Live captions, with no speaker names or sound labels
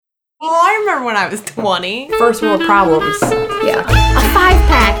remember when I was 20. First world problems. Yeah. A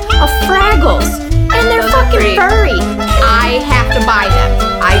 5-pack of Fraggles. And they're Those are fucking pretty. furry. I have to buy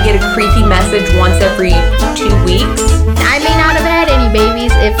them. I get a creepy message once every 2 weeks. I may not have had any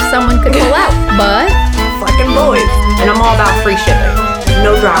babies if someone could pull out, but Fucking boys. And I'm all about free shipping.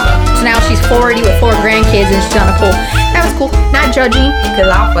 No drama. so now she's 40 with 4 grandkids and she's on a pool. That was cool. Not judging. Because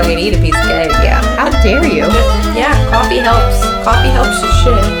I'll fucking eat a piece of cake. Yeah. How dare you? Yeah, coffee helps. Coffee helps your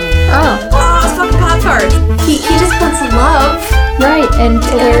shit. Oh, Oh, it's fucking Pop-Tarts. He just wants love. right. And to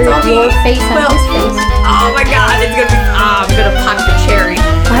wear that's all your he- face on well- his face. Oh my god, it's gonna be. I'm gonna pop your cherry.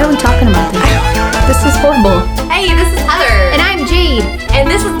 Why are we talking about this? This is horrible. Hey, this is Heather. And I'm Jade. And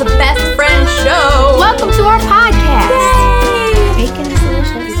this is the Best Friend Show. Welcome to our podcast. Bacon is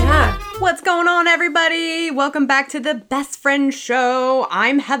delicious. Yeah. What's going on, everybody? Welcome back to the Best Friend Show.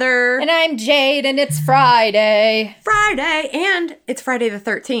 I'm Heather. And I'm Jade, and it's Friday. Friday, and it's Friday the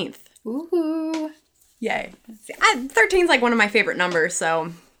 13th. Ooh. Yay. 13 is like one of my favorite numbers,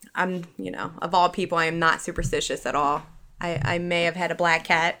 so I'm, of all people, I am not superstitious at all. I may have had a black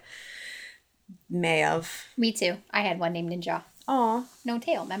cat. May have. Me too. I had one named Ninja. Aw. No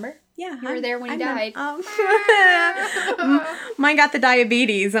tail, remember? Yeah. You were there when he died. Mine got the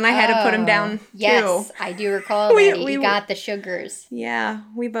diabetes, and I had to put him down, Yes, too. I do recall We- that. He we- got the sugars. Yeah,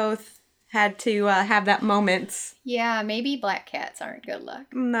 we both had to have that moment. Yeah, maybe black cats aren't good luck.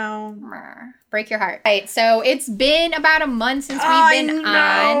 No. Break your heart. Right, so it's been about a month since we've been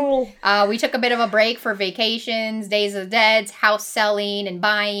on. We took a bit of a break for vacations, Days of the Dead, house selling and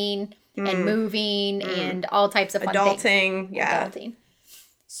buying and moving and all types of fun things. Adulting, yeah. Adulting.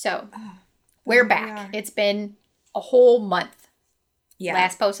 So, we're back. are. It's been a whole month. Yeah.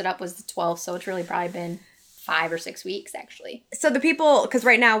 Last posted up was the 12th, so it's really probably been 5 or 6 weeks, actually. So the people, because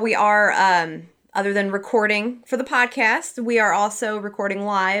right now we are, other than recording for the podcast, we are also recording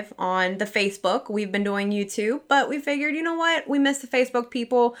live on the Facebook. We've been doing YouTube, but we figured, you know what? We miss the Facebook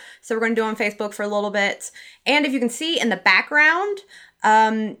people, so we're going to do on Facebook for a little bit. And if you can see in the background,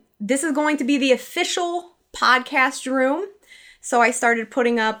 this is going to be the official podcast room. So I started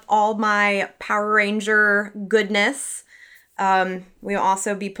putting up all my Power Ranger goodness. We'll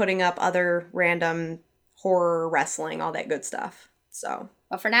also be putting up other random horror, wrestling, all that good stuff. So,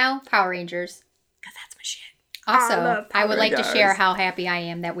 But for now, Power Rangers. because that's my shit. Also, love I would Power like to Rangers. share how happy I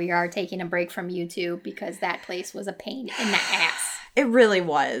am that we are taking a break from YouTube because that place was a pain in the ass. It really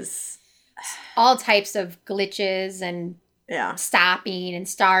was. All types of glitches and Yeah. stopping and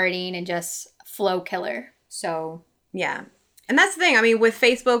starting and just flow killer. So, Yeah. And that's the thing. I mean, with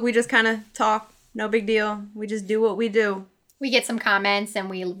Facebook, we just kind of talk. No big deal. We just do what we do. we get some comments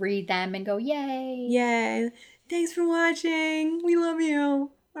and we read them and go, yay. Yay. Thanks for watching. We love you.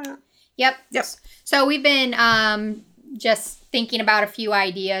 Yep. Yep. So we've been just thinking about a few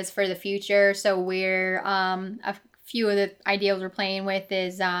ideas for the future. So we're a few of the ideas we're playing with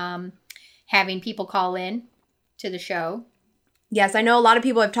is having people call in to the show. Yes, I know a lot of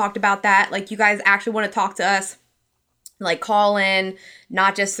people have talked about that. Like, you guys actually want to talk to us. Like, call in,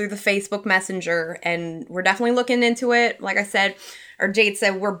 not just through the Facebook Messenger. And we're definitely looking into it. Like I said, or Jade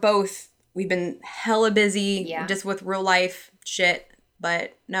said, we've been hella busy just with real life shit.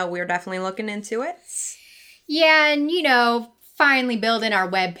 But no, we're definitely looking into it. Yeah, and finally building our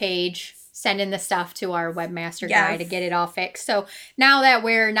webpage, sending the stuff to our webmaster guy to get it all fixed. So now that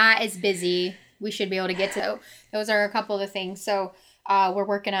we're not as busy, we should be able to get to those are a couple of the things. So we're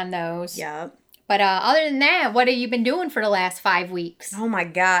working on those. Yeah. But other than that, what have you been doing for the last 5 weeks? Oh my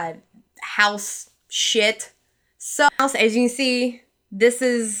God. House shit. So, as you can see, this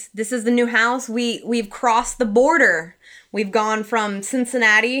is the new house. We've crossed the border. We've gone from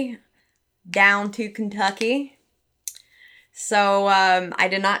Cincinnati down to Kentucky. So, I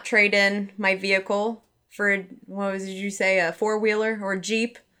did not trade in my vehicle for, did you say, a four-wheeler or a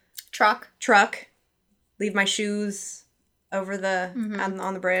Jeep? Truck. Leave my shoes over the,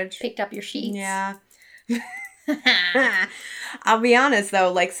 on the bridge. Picked up your sheets. Yeah. I'll be honest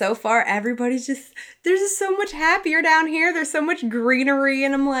though, like so far everybody's there's just so much happier down here. There's so much greenery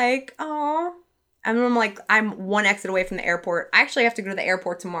and I'm like, oh. And I'm like, I'm one exit away from the airport. I actually have to go to the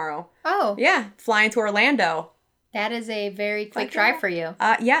airport tomorrow. Oh. Yeah, flying to Orlando. That is a very quick drive for you.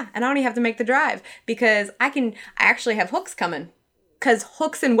 Yeah, and I don't even have to make the drive because I actually have Hooks coming. Because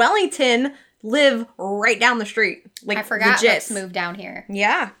Hooks in Wellington live right down the street. Like, I forgot legit. Hooks moved down here.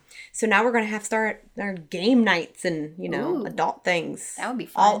 Yeah. So now we're going to have to start our game nights and, Ooh. adult things. That would be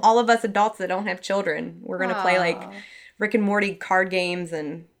fun. All of us adults that don't have children. We're going to play, like, Aw. Rick and Morty card games,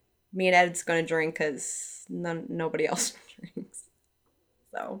 and me and Ed's going to drink because nobody else drinks.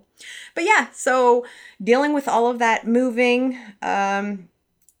 So, but yeah, so dealing with all of that moving,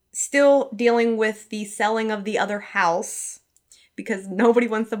 still dealing with the selling of the other house because nobody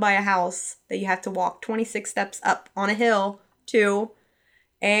wants to buy a house that you have to walk 26 steps up on a hill to,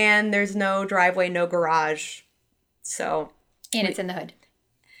 and there's no driveway, no garage. So. And it's in the hood.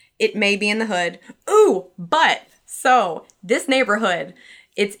 It may be in the hood. Ooh, but so this neighborhood,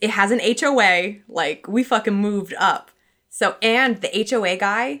 it has an HOA. Like, we fucking moved up. So, and the HOA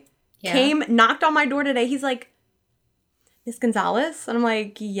guy came, knocked on my door today. He's like, Miss Gonzalez? And I'm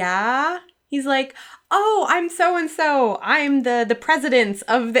like, yeah. He's like, oh, I'm so-and-so. I'm the president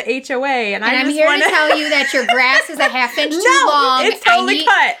of the HOA. And I'm here to tell you that your grass is a half inch too long. It's totally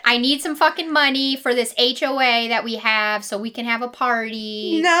cut. I need some fucking money for this HOA that we have so we can have a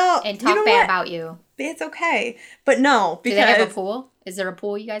party. No. And talk bad about you. It's okay. But no. Because do they have a pool? Is there a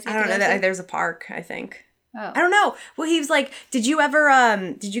pool you guys get I don't to know. go to? There's a park, I think. Oh. I don't know. Well, he was like, did you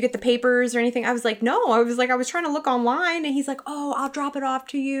get the papers or anything? I was like, no. I was trying to look online. And he's like, oh, I'll drop it off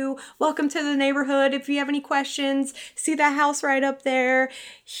to you. Welcome to the neighborhood. If you have any questions, see that house right up there.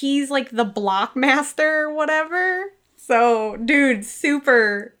 He's like the block master or whatever. So, dude,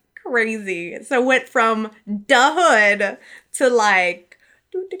 super crazy. So went from the hood to like,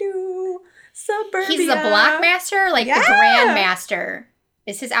 suburbia. He's the block master? Like the grand master.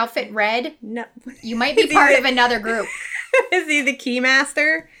 Is his outfit red? No. You might be part of another group. Is he the key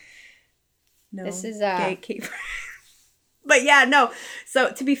master? No. This is gatekeeper. But yeah, no.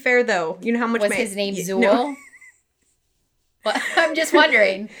 So to be fair though, you know how much was his name Zool? No. Well, I'm just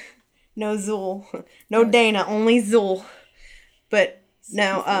wondering. No Zool. No Dana, only Zool. But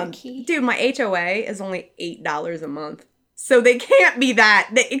no, dude, my HOA is only $8 a month. So they can't be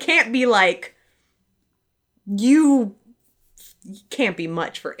that. It can't be like you can't be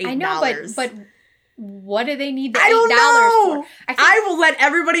much for $8. I know, but what do they need the $8 I don't know. for? I will let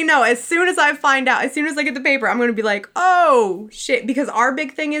everybody know as soon as I find out. As soon as I get the paper, I'm gonna be like, oh shit, because our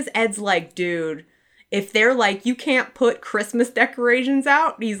big thing is Ed's like, dude, if they're like, you can't put Christmas decorations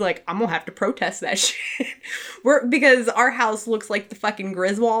out, he's like, I'm gonna have to protest that shit. Because our house looks like the fucking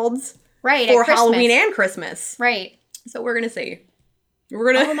Griswolds, right, for Halloween and Christmas, right. So we're gonna see.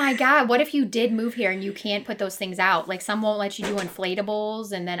 Oh my God, what if you did move here and you can't put those things out? Like some won't let you do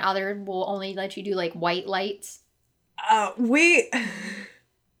inflatables and then other will only let you do like white lights.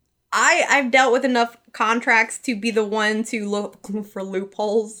 I've dealt with enough contracts to be the one to look for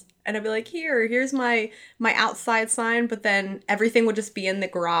loopholes. And I'd be like, here's my outside sign, but then everything would just be in the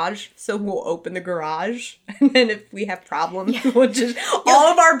garage. So we'll open the garage. And then if we have problems, we'll just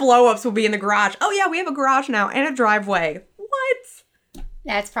all of our blow-ups will be in the garage. Oh yeah, we have a garage now and a driveway. What?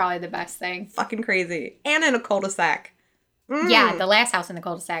 That's probably the best thing. Fucking crazy. And in a cul-de-sac. Yeah, the last house in the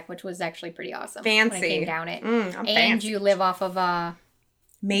cul-de-sac, which was actually pretty awesome. Fancy. When I came down it. I'm and fancy. you live off of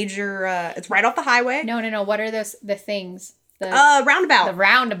major, it's right off the highway. No. What are the things? Roundabout. The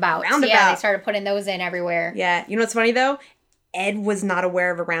roundabouts. Yeah, they started putting those in everywhere. Yeah. You know what's funny, though? Ed was not aware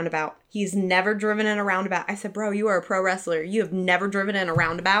of a roundabout. He's never driven in a roundabout. I said, bro, you are a pro wrestler. You have never driven in a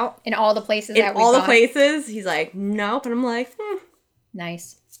roundabout? In all the places that we the places? He's like, nope. And I'm like,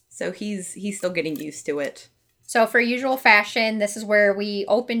 Nice. So he's still getting used to it. So for usual fashion, this is where we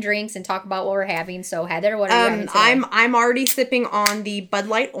open drinks and talk about what we're having. So Heather, what are you having today? I'm already sipping on the Bud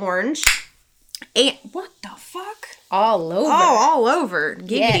Light Orange. And what the fuck? All over. Oh, all over.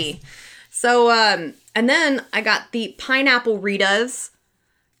 Giggity. Yes. So, and then I got the pineapple Ritas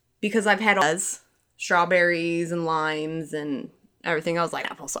because I've had strawberries and limes and everything. I was like,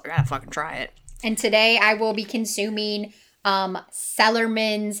 apple, so I gotta fucking try it. And today I will be consuming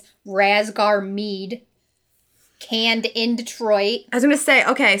Cellarman's Rasgar Mead, canned in Detroit. I was gonna say,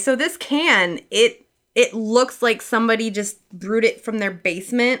 okay, so this can, it looks like somebody just brewed it from their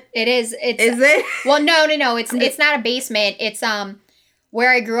basement. It is. Is it? Well, no. It's not a basement. It's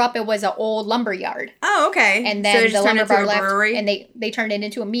where I grew up. It was an old lumber yard. Oh, okay. And then so the lumber bar left, brewery? and they turned it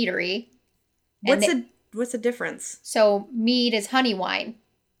into a meadery. What's the difference? So mead is honey wine.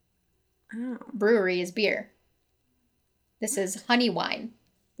 Oh. Brewery is beer. This is honey wine.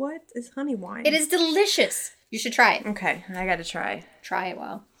 What is honey wine? It is delicious. You should try it. Okay, I gotta try. Try it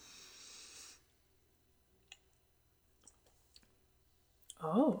well.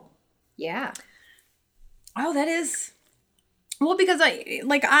 Oh. Yeah. Oh, that is... Well, because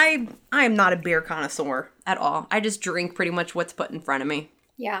I am not a beer connoisseur at all. I just drink pretty much what's put in front of me.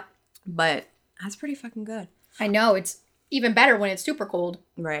 Yeah. But that's pretty fucking good. I know. It's even better when it's super cold.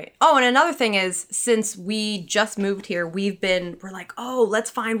 Right. Oh, and another thing is, since we just moved here, we're like, oh,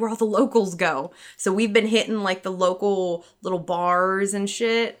 let's find where all the locals go. So we've been hitting like the local little bars and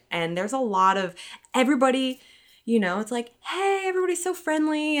shit. And there's a lot of everybody, you know, it's like, hey, everybody's so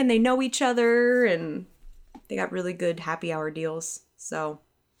friendly and they know each other and they got really good happy hour deals. So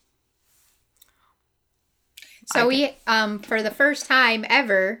So we, for the first time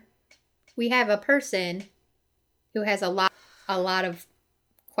ever, we have a person who has a lot of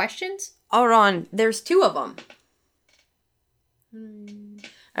questions. Hold on. There's 2 of them.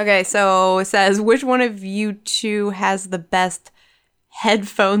 Okay, so it says, which one of you 2 has the best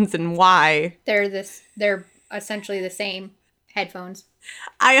headphones and why? They're essentially the same headphones.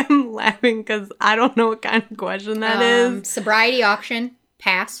 I am laughing because I don't know what kind of question that is. Sobriety auction,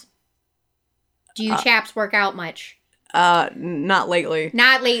 pass. Do you chaps work out much? Not lately.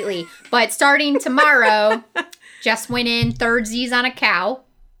 Not lately, but starting tomorrow, just went in thirdsies on a cow.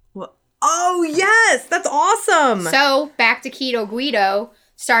 Oh, yes! That's awesome! So, back to Keto Guido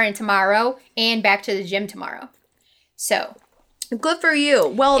starting tomorrow and back to the gym tomorrow. So, good for you.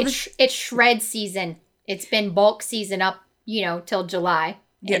 Well, it's shred season. It's been bulk season up, till July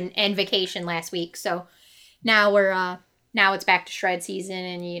and vacation last week. So, now now it's back to shred season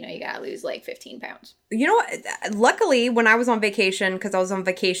and, you gotta lose like 15 pounds. You know what? Luckily, when I was on vacation, because I was on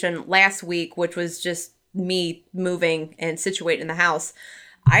vacation last week, which was just me moving and situating the house,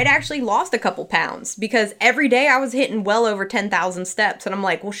 I'd actually lost a couple pounds because every day I was hitting well over 10,000 steps. And I'm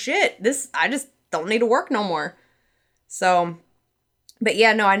like, well, shit, I just don't need to work no more. So, but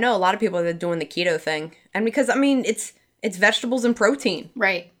yeah, no, I know a lot of people that are doing the keto thing. And because, it's vegetables and protein.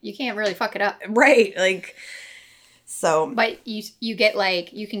 Right. You can't really fuck it up. Right. So. But you get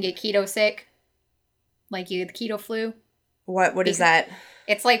you can get keto sick. Like you get the keto flu. What is that?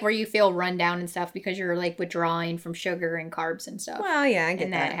 It's where you feel run down and stuff because you're withdrawing from sugar and carbs and stuff. Well, yeah, I get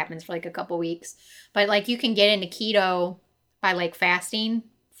and that. And that happens for a couple weeks. But you can get into keto by fasting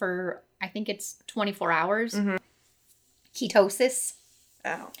for, I think it's 24 hours. Mm-hmm. Ketosis.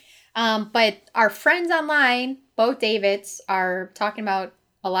 Oh. But our friends online, both Davids, are talking about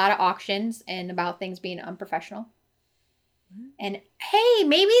a lot of auctions and about things being unprofessional. Mm-hmm. And hey,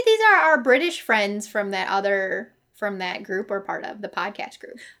 maybe these are our British friends from that group we're part of, the podcast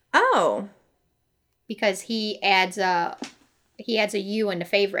group. Oh. Because he adds a U in the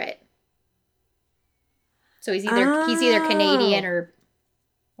favorite. So he's either Canadian or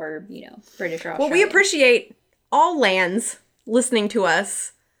British or Australian. Well, we appreciate all lands listening to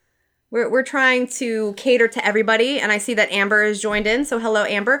us. We're trying to cater to everybody, and I see that Amber has joined in. So hello,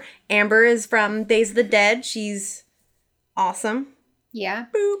 Amber. Amber is from Days of the Dead. She's awesome. Yeah.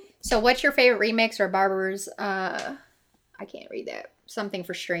 Boop. So what's your favorite remix or Barber's, I can't read that, something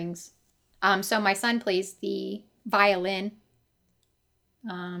for strings. So my son plays the violin.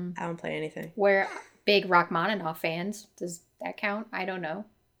 I don't play anything. We're big Rachmaninoff fans. Does that count? I don't know.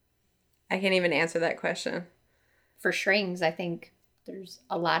 I can't even answer that question. For strings, I think there's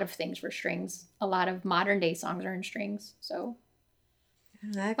a lot of things for strings. A lot of modern day songs are in strings. So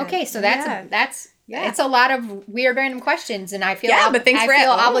okay, so that's it's a lot of weird random questions, and I feel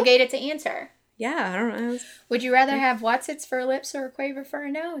obligated to answer. Yeah, I don't know. Would you rather have Watsits for lips or a Quaver for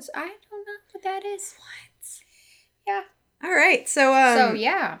a nose? I don't know what that is. What? Yeah. All right. So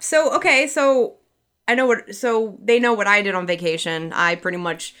yeah. So okay. So I know what. So they know what I did on vacation. I pretty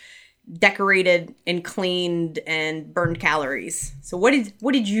much decorated and cleaned and burned calories. So what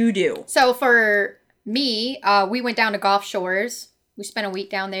did you do? So for me, we went down to Gulf Shores. We spent a week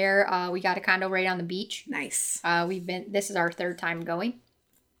down there. We got a condo right on the beach. Nice. This is our 3rd time going.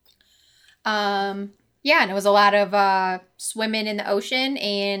 Yeah, and it was a lot of swimming in the ocean,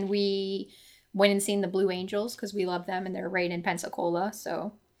 and we went and seen the Blue Angels because we love them, and they're right in Pensacola.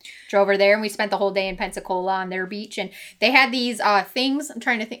 So drove over there, and we spent the whole day in Pensacola on their beach, and they had these things. I'm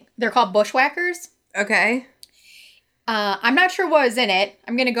trying to think. They're called bushwhackers. Okay. I'm not sure what was in it.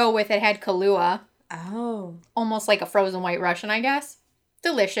 I'm gonna go with it had Kahlua. Oh. Almost like a frozen White Russian, I guess.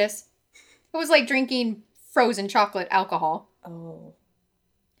 Delicious. It was like drinking frozen chocolate alcohol. Oh.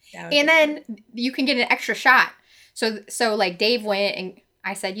 And then you can get an extra shot. So like Dave went and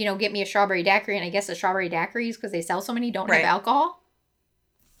I said, get me a strawberry daiquiri. And I guess the strawberry daiquiris, because they sell so many, don't have alcohol.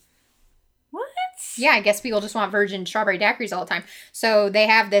 What? Yeah, I guess people just want virgin strawberry daiquiris all the time. So they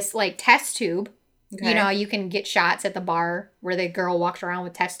have this like test tube. Okay. You can get shots at the bar where the girl walks around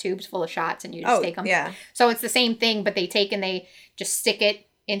with test tubes full of shots and you just take them. Yeah. So it's the same thing, but they take and they just stick it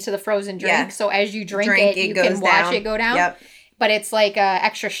into the frozen drink. Yeah. So as you drink it, you can watch it go down. Yep. But it's like an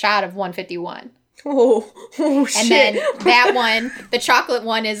extra shot of 151. Oh shit. And then that one, the chocolate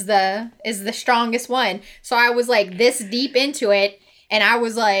one is the strongest one. So I was like this deep into it and I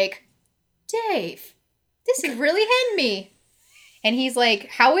was like, Dave, this is really hitting me. And he's like,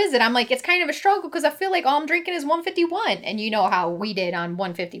 how is it? I'm like, it's kind of a struggle because I feel like all I'm drinking is 151. And you know how we did on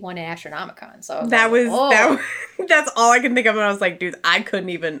 151 in Astronomicon. So that's all I can think of. And I was like, dude, I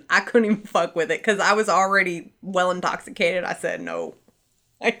couldn't even fuck with it because I was already well intoxicated. I said, no,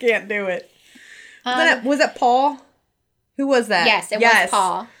 I can't do it. Was it Paul? Who was that? Yes, it was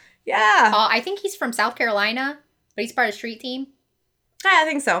Paul. Yeah. Paul, I think he's from South Carolina, but he's part of Street Team. Yeah, I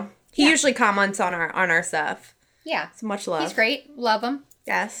think so. He usually comments on our stuff. Yeah. So much love. He's great. Love him.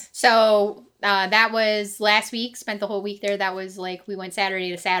 Yes. So that was last week. Spent the whole week there. That was like we went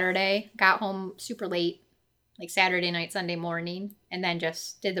Saturday to Saturday. Got home super late, like Saturday night, Sunday morning, and then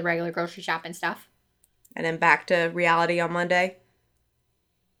just did the regular grocery shopping stuff. And then back to reality on Monday.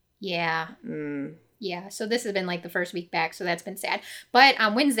 Yeah. Yeah. So this has been like the first week back. So that's been sad. But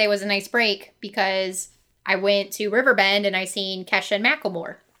on Wednesday was a nice break because I went to Riverbend and I seen Kesha and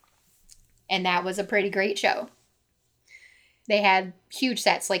Macklemore. And that was a pretty great show. They had huge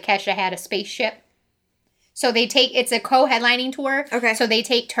sets. Like Kesha had a spaceship. So it's a co-headlining tour. Okay. So they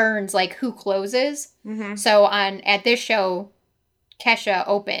take turns like who closes. Mm-hmm. So at this show, Kesha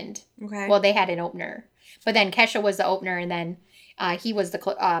opened. Okay. Well, they had an opener. But then Kesha was the opener and then he was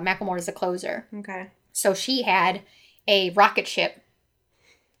Macklemore was the closer. Okay. So she had a rocket ship.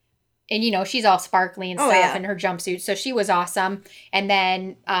 And, she's all sparkly and stuff in her jumpsuit. So she was awesome. And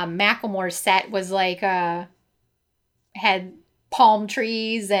then Macklemore's set was like, had palm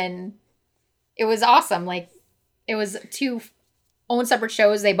trees and it was awesome. Like, it was 2 own separate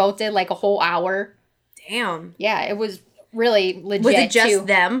shows. They both did like a whole hour. Damn. Yeah, it was really legit. Was it just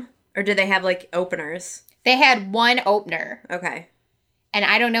them? Or did they have like openers? They had one opener. Okay. And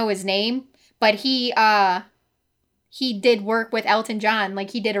I don't know his name, but he did work with Elton John. Like,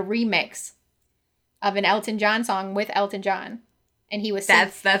 he did a remix of an Elton John song with Elton John. And he was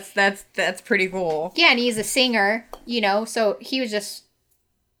that's pretty cool. Yeah, and he's a singer, so he was just...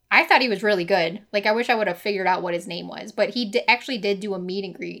 I thought he was really good. Like, I wish I would have figured out what his name was. But he actually did do a meet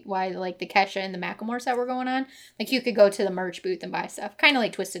and greet while, like, the Kesha and the Macklemore set were going on. Like, you could go to the merch booth and buy stuff. Kind of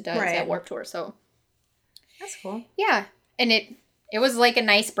like Twisted does at Warped Tour, so... That's cool. Yeah, and it was, like, a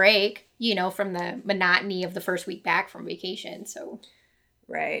nice break, from the monotony of the first week back from vacation, so...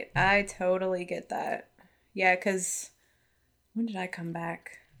 Right. I totally get that. Yeah, because... When did I come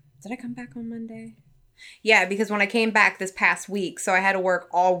back? Did I come back on Monday? Yeah, because when I came back this past week, so I had to work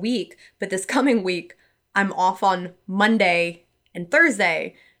all week, but this coming week, I'm off on Monday and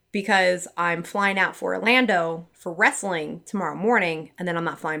Thursday because I'm flying out for Orlando for wrestling tomorrow morning, and then I'm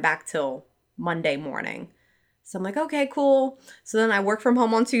not flying back till Monday morning. So I'm like, okay, cool. So then I work from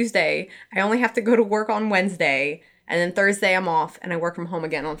home on Tuesday. I only have to go to work on Wednesday, and then Thursday I'm off, and I work from home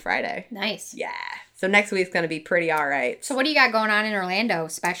again on Friday. Nice. Yeah. So next week's going to be pretty all right. So what do you got going on in Orlando?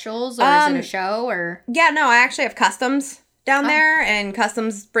 Specials or is it a show or? Yeah, no, I actually have Customs down there, and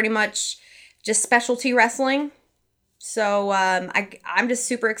Customs pretty much just specialty wrestling. So I'm just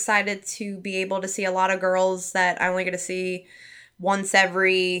super excited to be able to see a lot of girls that I only get to see once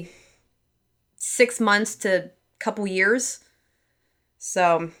every 6 months to a couple years.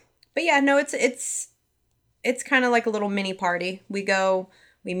 So, but yeah, no, it's kind of like a little mini party. We go,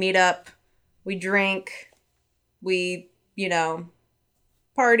 we meet up. We drink, we,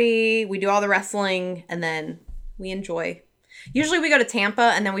 party, we do all the wrestling, and then we enjoy. Usually we go to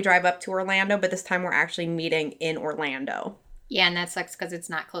Tampa, and then we drive up to Orlando, but this time we're actually meeting in Orlando. Yeah, and that sucks because it's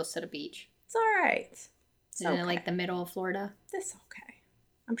not close to the beach. It's all right. It's in like the middle of Florida. It's okay.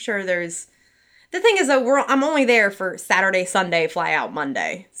 I'm sure there's... The thing is, though, I'm only there for Saturday, Sunday, fly out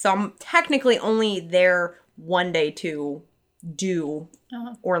Monday. So I'm technically only there one day to do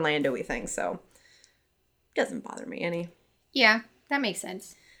Orlando-y things, so it doesn't bother me any. Yeah, that makes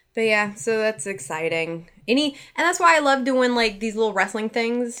sense. But yeah, so that's exciting. And that's why I love doing like these little wrestling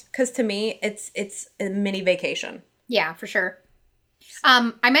things, because to me it's a mini vacation. Yeah, for sure.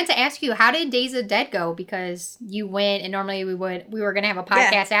 I meant to ask you, how did Days of the Dead go? Because you went, and normally we were gonna have a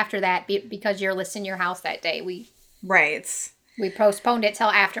podcast after that because you're listing your house that day. We postponed it till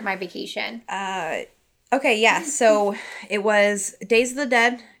after my vacation. Okay, yeah, so it was Days of the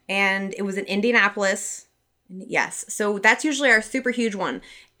Dead, and it was in Indianapolis. Yes, so that's usually our super huge one.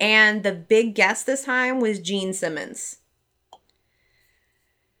 And the big guest this time was Gene Simmons.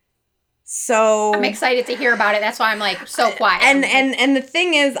 So I'm excited to hear about it. That's why I'm like so quiet. And the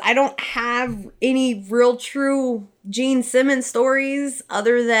thing is, I don't have any real true Gene Simmons stories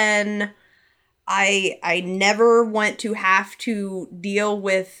other than I never want to have to deal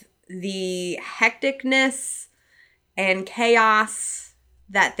with the hecticness and chaos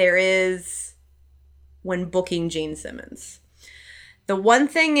that there is when booking Gene Simmons. The one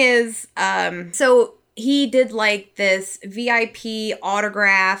thing is, so he did like this VIP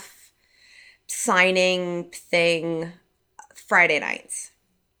autograph signing thing Friday nights.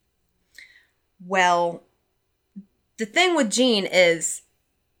 Well, the thing with Gene is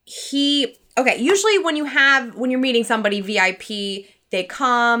usually when you're meeting somebody VIP, they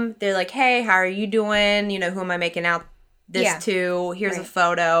come, they're like, hey, how are you doing? You know, who am I making out this to? Here's a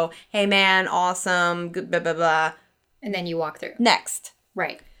photo. Hey, man, awesome. Good, blah, blah, blah. And then you walk through. Next.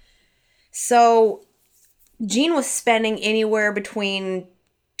 Right. So Gene was spending anywhere between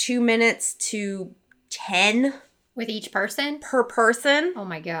 2 minutes to 10 with each person per person. Oh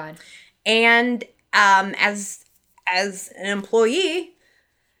my God. And as an employee,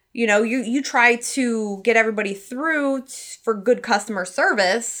 you know, you try to get everybody through for good customer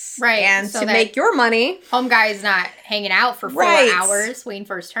service, right? And so to make your money. Home guy's not hanging out for 4 hours waiting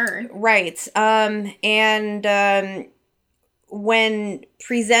for his turn, right? And when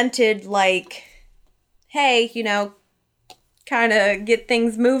presented like, hey, you know, kind of get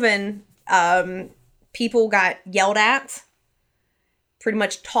things moving, people got yelled at, pretty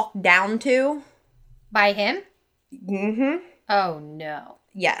much talked down to. By him? Mm-hmm. Oh, no.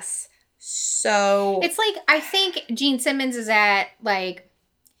 Yes. So... It's like, I think Gene Simmons is at, like...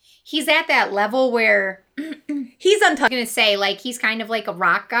 He's at that level where... he's untouchable. I'm going to say, like, he's kind of like a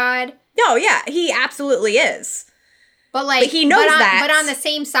rock god. No, yeah. He absolutely is. But, like... But he knows that. But on the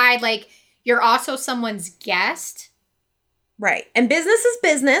same side, like, you're also someone's guest. Right. And business is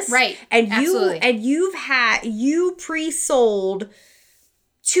business. Right. And absolutely. you pre-sold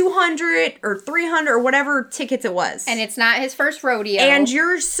 200 or 300 or whatever tickets it was. And it's not his first rodeo. And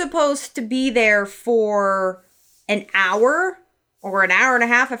you're supposed to be there for an hour or an hour and a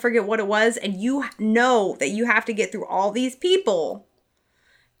half. I forget what it was. And you know that you have to get through all these people.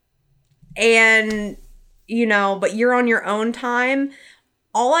 And, you know, but you're on your own time.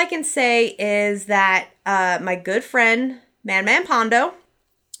 All I can say is that my good friend, Man Pondo,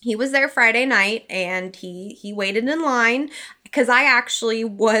 he was there Friday night and he waited in line because I actually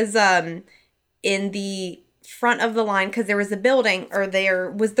was in the front of the line because there was a building or there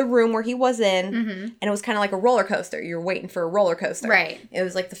was the room where he was in and it was kind of like a roller coaster. You're waiting for a roller coaster. Right. It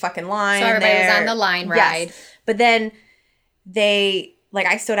was like the fucking line. So everybody there. was on the line ride. Yes. But then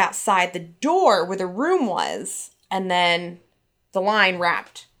I stood outside the door where the room was and then the line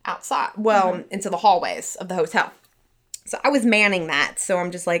wrapped outside, into the hallways of the hotel. So I was manning that. So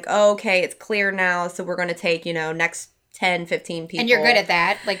I'm just like, oh, okay, it's clear now. So we're going to take, you know, next 10, 15 people. And you're good at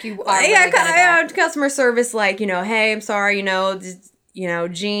that. Like you are really good at that. Customer service, like, you know, hey, I'm sorry, you know,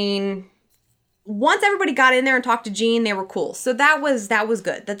 Gene. Once everybody got in there and talked to Gene, they were cool. So that was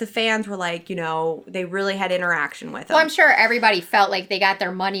good. That the fans were like, you know, they really had interaction with him. Well, I'm sure everybody felt like they got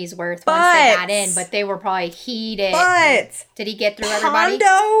their money's worth once they got in, but they were probably heated. But did he get through everybody?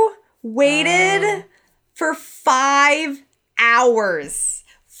 Pondo waited for 5 hours.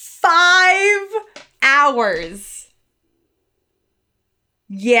 5 hours.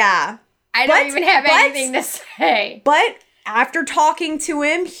 Yeah. I don't even have anything to say. But after talking to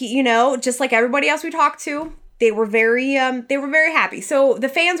him, he, you know, just like everybody else we talked to, they were very happy. So the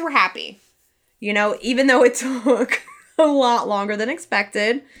fans were happy. You know, even though it took a lot longer than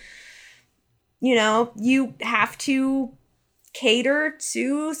expected, you know, you have to cater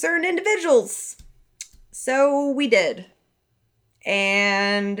to certain individuals. So we did.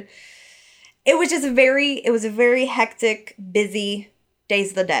 And it was just a very hectic, busy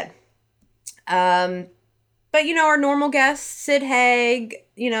Days of the Dead. But, you know, our normal guests, Sid Haig,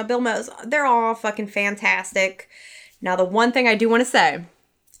 you know, Bill Mose, they're all fucking fantastic. Now, the one thing I do want to say,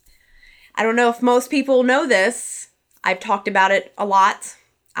 I don't know if most people know this. I've talked about it a lot.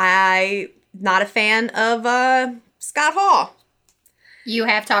 I'm not a fan of Scott Hall. You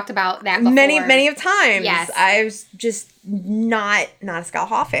have talked about that before. Many of times. Yes. I was just not a Scott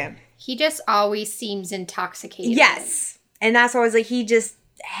Hall fan. He just always seems intoxicated. Yes. And that's why I was like, he just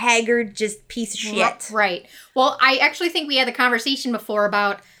haggard, just piece of shit. Right. Well, I actually think we had the conversation before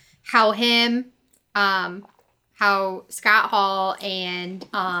about how how Scott Hall and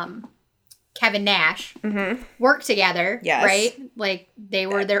Kevin Nash worked together. Yes. Right? Like, they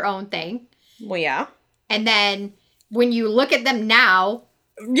were their own thing. Well, yeah. And then when you look at them now.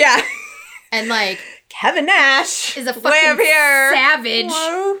 Yeah. And, like, Kevin Nash is a fucking savage.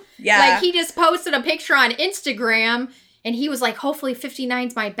 Whoa. Yeah. Like, he just posted a picture on Instagram and he was like, hopefully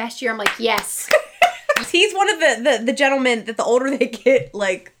 59's my best year. I'm like, yes. He's one of the gentlemen that the older they get,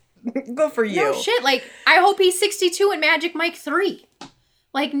 like, go for you. No shit. Like, I hope he's 62 in Magic Mike 3.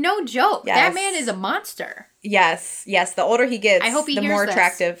 Like, no joke. Yes. That man is a monster. Yes. The older he gets, I hope he the hears more this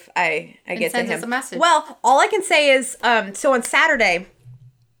attractive I get to him. Sends us a message. Well, all I can say is, so on Saturday,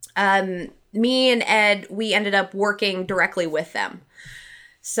 me and Ed, we ended up working directly with them.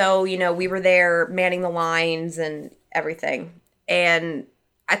 So, you know, we were there manning the lines and everything. And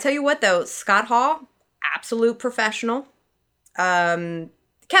I tell you what, though, Scott Hall, absolute professional. Kevin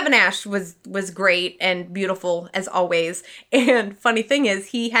Kevin Nash was great and beautiful as always. And funny thing is,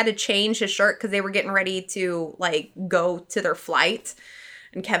 he had to change his shirt because they were getting ready to like go to their flight.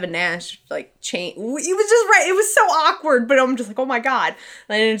 And Kevin Nash like changed. He was just right. It was so awkward, but I'm just like, oh my god.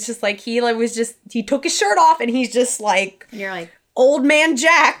 And it's just like he took his shirt off and he's just like, and you're like, old man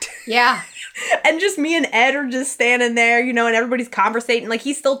jacked. Yeah. And just me and Ed are just standing there, you know, and everybody's conversating. Like,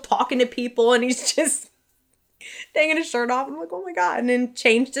 he's still talking to people, and he's just taking his shirt off. I'm like, oh my god. And then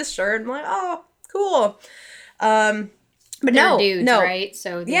changed his shirt. I'm like, oh, cool. But they're dudes, right?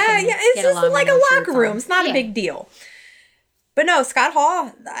 So it's just like a locker room. It's not a big deal. But no, Scott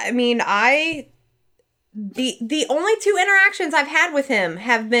Hall, I mean, the only 2 interactions I've had with him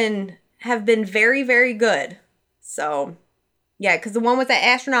have been very, very good. So, yeah, because the one was at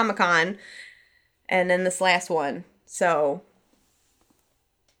Astronomicon, and then this last one. So,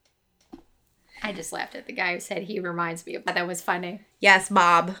 I just laughed at the guy who said he reminds me of that. That was funny. Yes,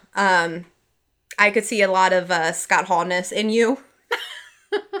 Bob. I could see a lot of Scott Hall-ness in you.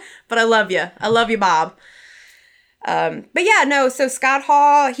 But I love you. I love you, Bob. But yeah, no, so Scott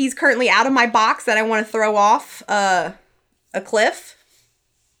Hall, he's currently out of my box that I want to throw off a cliff.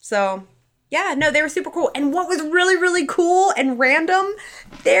 So, yeah, no, they were super cool. And what was really, really cool and random,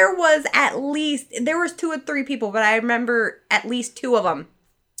 there was 2 or 3 people, but I remember at least 2 of them.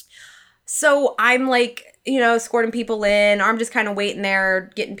 So I'm like, you know, escorting people in, or I'm just kind of waiting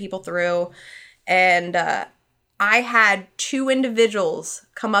there, getting people through. And I had 2 individuals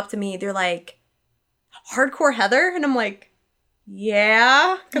come up to me. They're like, Hardcore Heather? And I'm like,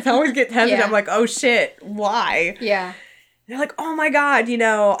 yeah. Because I always get hesitant. Yeah. I'm like, oh shit, why? Yeah. They're like, oh my god, you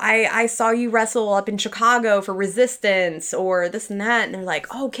know, I saw you wrestle up in Chicago for Resistance or this and that. And they're like,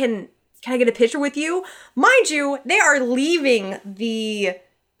 oh, can I get a picture with you? Mind you, they are leaving the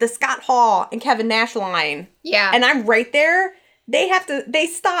Scott Hall and Kevin Nash line. Yeah. And I'm right there. They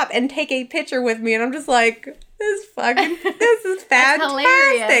stop and take a picture with me. And I'm just like, this is fantastic.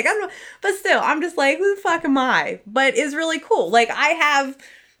 Hilarious. But still, I'm just like, who the fuck am I? But it's really cool. Like, I have,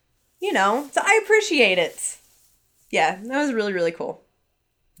 you know, so I appreciate it. Yeah, that was really, really cool.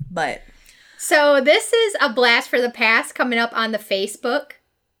 But. So this is a blast for the past coming up on the Facebook.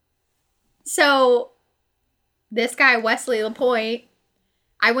 So this guy, Wesley Lapointe,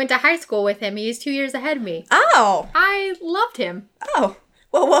 I went to high school with him. He's 2 years ahead of me. Oh. I loved him. Oh.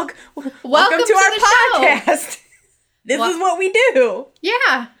 Well, welcome to our podcast. This is what we do.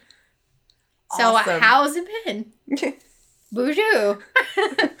 Yeah. So Awesome. how's it been? Bonjour.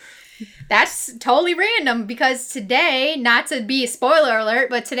 That's totally random because today, not to be a spoiler alert,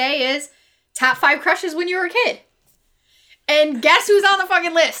 but today is top 5 crushes when you were a kid. And guess who's on the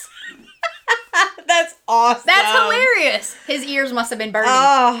fucking list? That's awesome. That's hilarious. His ears must have been burning.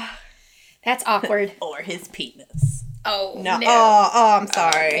 Oh. That's awkward. Or his penis. Oh, No. Oh, I'm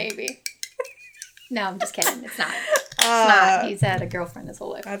sorry. Maybe. No, I'm just kidding. It's not. It's not. He's had a girlfriend his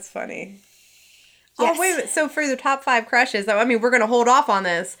whole life. That's funny. Yes. Oh, wait a minute. So for the top 5 crushes, I mean, we're going to hold off on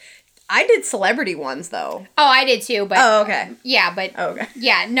this. I did celebrity ones, though. Oh, I did too, but... Oh, okay. Yeah, but... Oh, okay.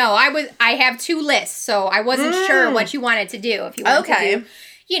 Yeah, no, I have 2 lists, so I wasn't sure what you wanted to do. If you wanted to do...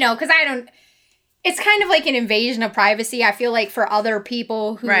 You know, because I don't... It's kind of like an invasion of privacy, I feel like, for other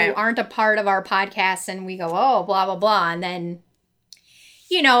people who aren't a part of our podcast, and we go, oh, blah, blah, blah, and then...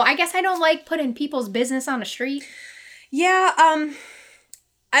 You know, I guess I don't like putting people's business on the street. Yeah,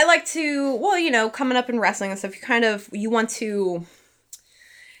 I like to... Well, you know, coming up in wrestling and stuff, you want to...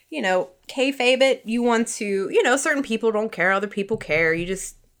 You know, kayfabe it. You want to, you know, certain people don't care, other people care. You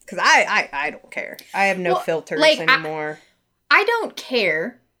just, because I don't care. I have no filters anymore. I don't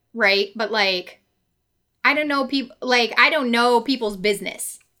care, right? But like, I don't know people's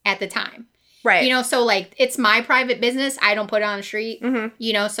business at the time. Right. You know, so like, it's my private business. I don't put it on the street. Mm-hmm.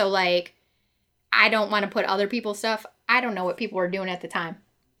 You know, so like, I don't want to put other people's stuff. I don't know what people are doing at the time.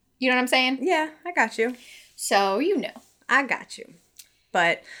 You know what I'm saying? Yeah, I got you. So, you know. I got you.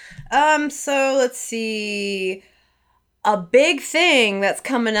 But, so let's see. A big thing that's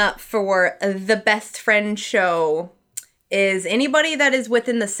coming up for the Best Friend show is anybody that is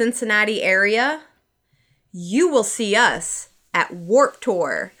within the Cincinnati area, you will see us at Warped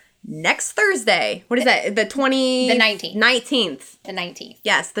Tour next Thursday. What is that? The 19th. 19th. The 19th.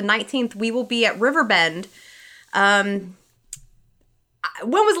 Yes, the 19th. We will be at Riverbend. When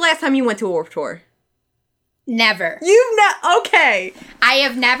was the last time you went to a Warped Tour? Never. Okay. I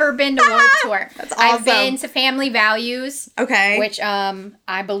have never been to Warped Tour. That's awesome. I've been to Family Values. Okay. Which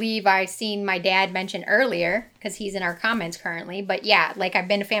I believe I seen my dad mention earlier because he's in our comments currently. But yeah, like I've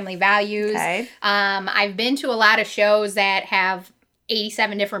been to Family Values. Okay. I've been to a lot of shows that have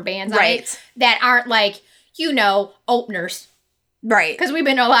 87 different bands on it that aren't like, you know, openers. Right. Because we've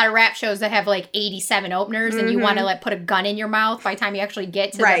been to a lot of rap shows that have like 87 openers and you want to like put a gun in your mouth by the time you actually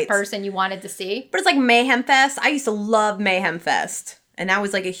get to the person you wanted to see. But it's like Mayhem Fest. I used to love Mayhem Fest. And that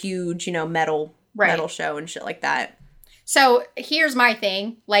was like a huge, metal show and shit like that. So here's my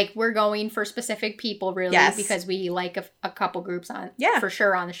thing. Like, we're going for specific people, really, because we like a couple groups for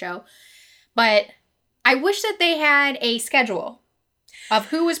sure on the show. But I wish that they had a schedule of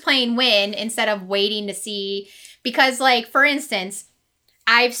who was playing when instead of waiting to see. Because, like, for instance,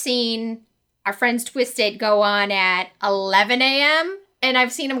 I've seen our friends Twisted go on at 11 a.m. and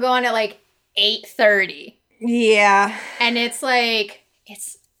I've seen them go on at, like, 8:30. Yeah. And it's, like,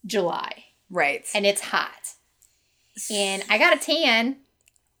 it's July. Right. And it's hot. And I got a tan,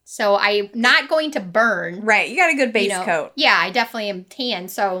 so I'm not going to burn. Right. You got a good base coat. Yeah, I definitely am tan,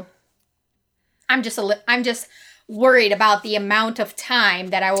 so I'm just worried about the amount of time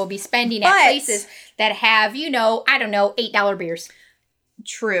that I will be spending at places that have, I don't know, $8 beers.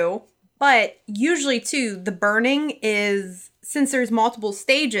 True. But usually, too, the burning is, since there's multiple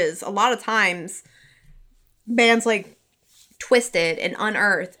stages, a lot of times, bands like Twisted and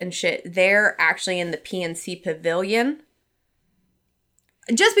Unearthed and shit, they're actually in the PNC Pavilion.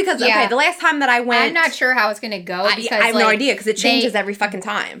 Just because, okay, the last time that I went... I'm not sure how it's going to go because I have no idea because it changes every fucking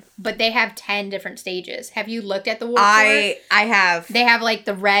time. But they have 10 different stages. Have you looked at the Warped Tour? I have. They have, like,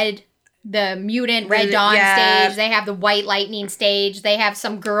 the Mutant Red Dawn stage. They have the White Lightning stage. They have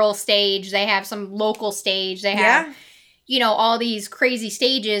some girl stage. They have some local stage. They have, all these crazy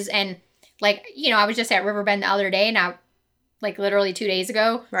stages. And, like, I was just at Riverbend the other day and like literally 2 days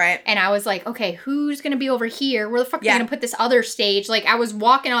ago. Right. And I was like, okay, who's going to be over here? Where the fuck are you going to put this other stage? Like, I was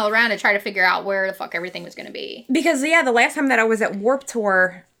walking all around to try to figure out where the fuck everything was going to be. Because, the last time that I was at Warped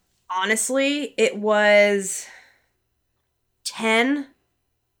Tour, honestly, it was 10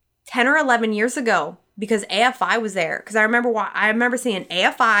 or 11 years ago because AFI was there. Because I remember seeing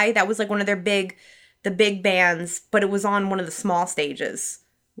AFI. That was like one of the big bands, but it was on one of the small stages,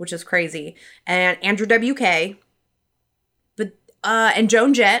 which is crazy. And Andrew WK. And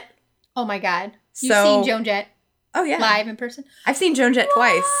Joan Jett. Oh my God. You've seen Joan Jett? Oh yeah. Live in person? I've seen Joan Jett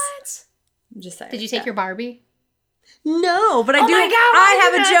twice. I'm just saying. Did you take your Barbie? No, but I do. My God, I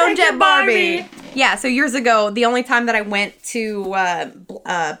have a Joan Jett Barbie. Yeah, so years ago, the only time that I went to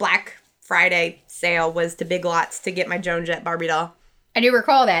Black Friday sale was to Big Lots to get my Joan Jett Barbie doll. I do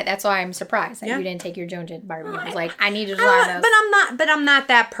recall that. That's why I'm surprised that you didn't take your Joan Jett Barbie. I was like, I need to design those. But I'm not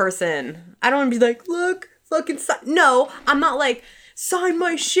that person. I don't want to be like, look. Fucking no, I'm not like, sign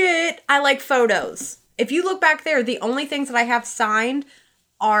my shit. I like photos. If you look back there, the only things that I have signed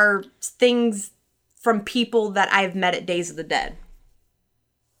are things from people that I've met at Days of the Dead.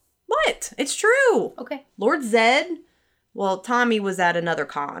 What? It's true. Okay. Lord Zed. Well, Tommy was at another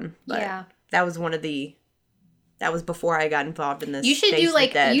con. But that was that was before I got involved in this. You should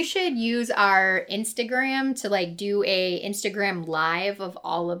you should use our Instagram to like do a Instagram live of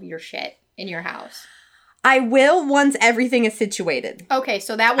all of your shit in your house. I will once everything is situated. Okay,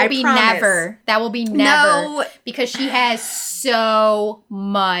 so that will be never. That will be never. No. Because she has so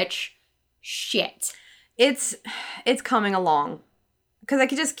much shit. It's coming along. Because I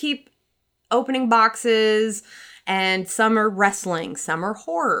could just keep opening boxes, and some are wrestling, some are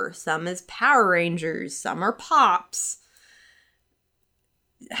horror, some is Power Rangers, some are Pops.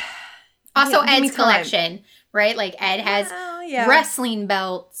 Also, Ed's collection, right? Like, Ed has wrestling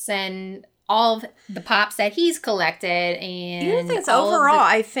belts and all of the Pops that he's collected, and even if it's overall,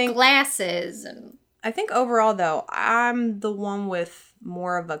 I think glasses. And I think overall, though, I'm the one with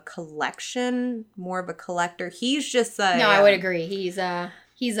more of a collection, more of a collector. He's just a no. I would agree. He's a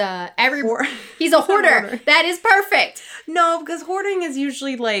hoarder. That is perfect. No, because hoarding is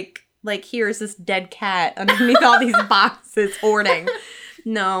usually like here's this dead cat underneath all these boxes hoarding.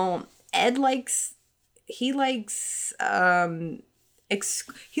 No, Ed likes he likes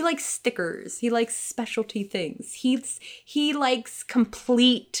stickers. He likes specialty things. He likes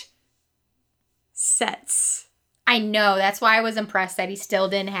complete sets. I know. That's why I was impressed that he still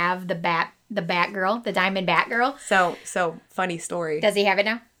didn't have the Batgirl, the Diamond Batgirl. So funny story. Does he have it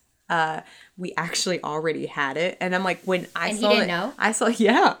now? We actually already had it, and I'm like, when I and saw he didn't know? I saw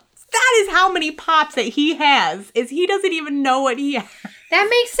That is how many Pops that he has. Is he doesn't even know what he has. That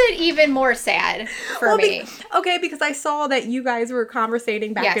makes it even more sad for me. Because I saw that you guys were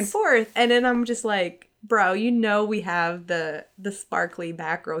conversating back and forth, and then I'm just like, bro, we have the sparkly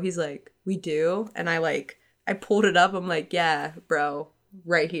Batgirl. He's like, we do? And I pulled it up. I'm like, yeah, bro,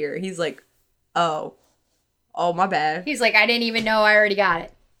 right here. He's like, oh, my bad. He's like, I didn't even know I already got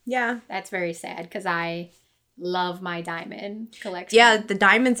it. Yeah. That's very sad because I love my diamond collection. Yeah, the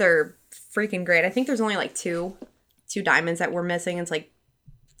diamonds are freaking great. I think there's only like two 2 diamonds that we're missing. It's like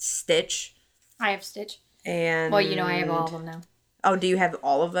Stitch. I have Stitch. And Well, I have all of them now. Oh, do you have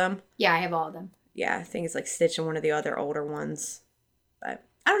all of them? Yeah, I have all of them. Yeah, I think it's like Stitch and one of the other older ones. But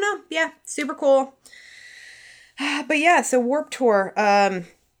I don't know. Yeah, super cool. But yeah, so Warped Tour.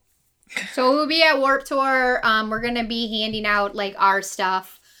 So we'll be at Warped Tour. We're going to be handing out like our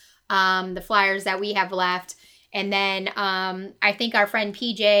stuff, the flyers that we have left. And then I think our friend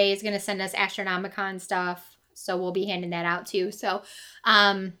PJ is going to send us Astronomicon stuff. So we'll be handing that out too. So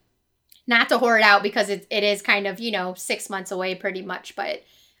not to hoard out because it is kind of, 6 months away pretty much. But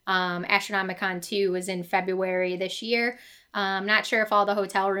Astronomicon 2 is in February this year. I'm not sure if all the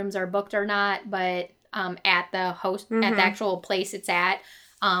hotel rooms are booked or not, but at the at the actual place it's at.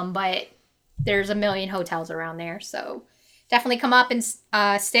 But there's a million hotels around there. So definitely come up and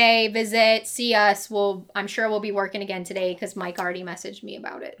stay, visit, see us. I'm sure we'll be working again today because Mike already messaged me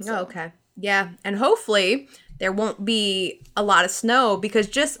about it. So. Oh, okay. Yeah. And hopefully there won't be a lot of snow because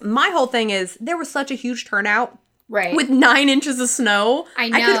just my whole thing is there was such a huge turnout. Right. With 9 inches of snow. I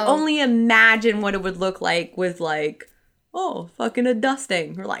know. I could only imagine what it would look like with fucking a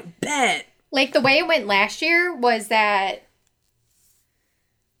dusting. We're like, bet. Like the way it went last year was that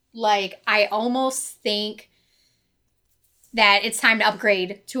I almost think that it's time to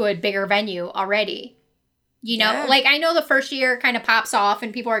upgrade to a bigger venue already. Yeah. I know the first year kind of pops off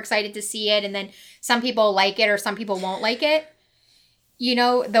and people are excited to see it. And then some people like it or some people won't like it.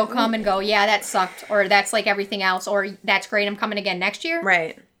 They'll come and go, yeah, that sucked. Or that's like everything else. Or that's great. I'm coming again next year.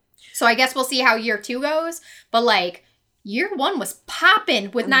 Right. So I guess we'll see how year 2 goes. But year 1 was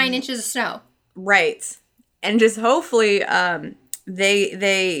popping with 9 inches of snow. Right. And just hopefully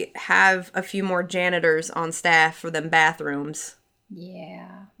they have a few more janitors on staff for them bathrooms.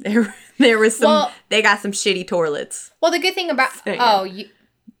 Yeah. There was some they got some shitty toilets. Well, the good thing about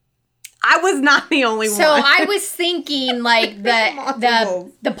I was not the only one. So I was thinking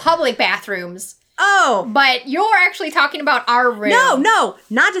the public bathrooms. Oh. But you're actually talking about our room. No,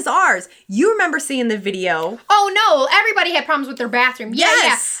 not just ours. You remember seeing the video. Oh, no. Everybody had problems with their bathroom.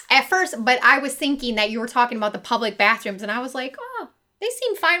 Yes. Yeah. At first, but I was thinking that you were talking about the public bathrooms, and I was like, oh, they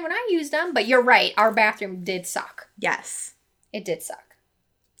seemed fine when I used them. But you're right. Our bathroom did suck. Yes. It did suck.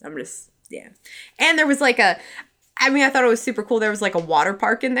 Yeah. And there was I thought it was super cool. There was a water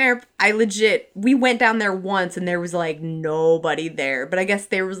park in there. We went down there once and there was nobody there. But I guess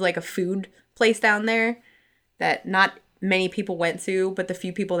there was a food place down there that not many people went to. But the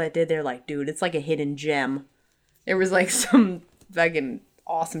few people that did, they're like, dude, it's like a hidden gem. There was some fucking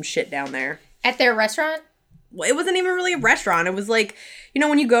awesome shit down there. At their restaurant? Well, it wasn't even really a restaurant. It was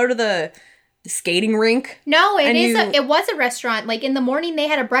when you go to the skating rink. No, it was a restaurant. In the morning, they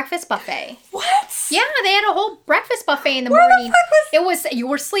had a breakfast buffet. What? Yeah, they had a whole breakfast buffet in the morning. You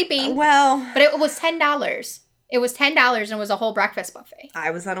were sleeping. Well. But it was $10. It was $10 and it was a whole breakfast buffet.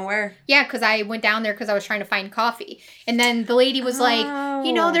 I was unaware. Yeah, because I went down there because I was trying to find coffee. And then the lady was like,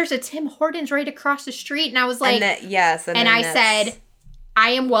 there's a Tim Hortons right across the street. And I was like, yes. And I said,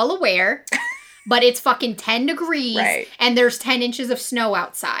 I am well aware. But it's fucking 10 degrees right. And there's 10 inches of snow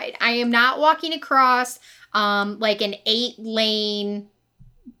outside. I am not walking across an 8-lane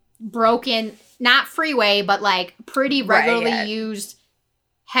broken, not freeway, but pretty regularly used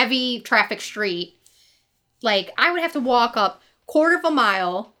heavy traffic street. I would have to walk up 1/4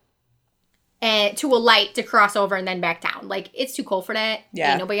 mile and to a light to cross over and then back down. It's too cold for that.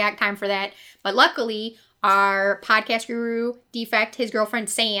 Yeah. Ain't nobody got time for that. But luckily, our podcast guru, Defect, his girlfriend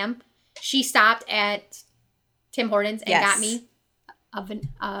Sam, she stopped at Tim Hortons and got me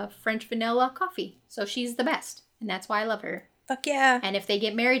a French vanilla coffee. So she's the best. And that's why I love her. Fuck yeah. And if they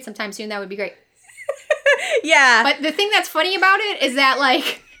get married sometime soon, that would be great. Yeah. But the thing that's funny about it is that,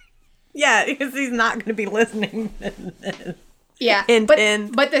 yeah, because he's not going to be listening. Yeah.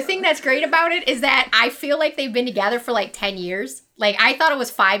 But the thing that's great about it is that I feel like they've been together for 10 years. I thought it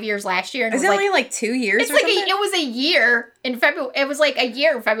was 5 years last year. And is it only 2 years? It's it was a year in February. It was a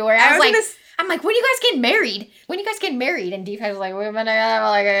year in February. I'm like, when are you guys getting married? When are you guys getting married? And Defect was like, we've been together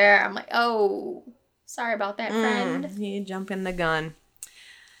for a year. I'm like, oh, sorry about that, friend. You jumping the gun.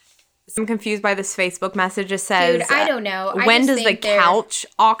 I'm confused by this Facebook message. It says, dude, I don't know. When does the couch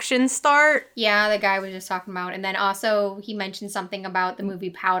auction start? Yeah, the guy was just talking about. And then also he mentioned something about the movie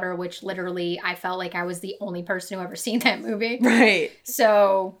Powder, which literally I felt like I was the only person who ever seen that movie. Right.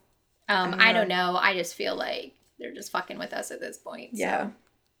 So, I don't know. I just feel like they're just fucking with us at this point. Yeah. So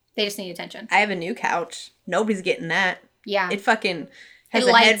they just need attention. I have a new couch. Nobody's getting that. Yeah. It fucking has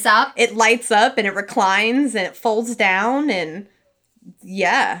lights up. It lights up and it reclines and it folds down and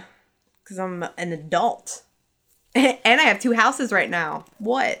yeah. Because I'm an adult. And I have 2 houses right now.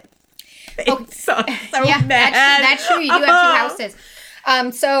 What? So I'm so yeah, mad. that's true. You do have 2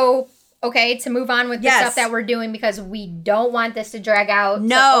 houses. So, okay, to move on with the stuff that we're doing because we don't want this to drag out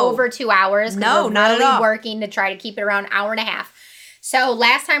to over 2 hours. No, we're not really at all. working to try to keep it around an hour and a half. So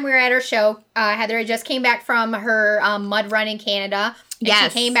last time we were at our show, Heather had just came back from her mud run in Canada. And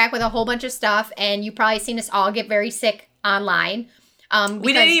Yes. she came back with a whole bunch of stuff, and you probably seen us all get very sick online.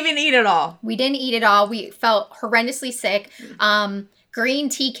 We didn't even eat it all. We didn't eat it all. We felt horrendously sick. Green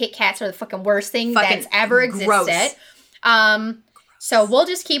tea Kit Kats are the fucking worst thing that's ever existed. Gross. So we'll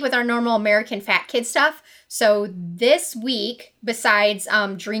just keep with our normal American fat kid stuff. So this week, besides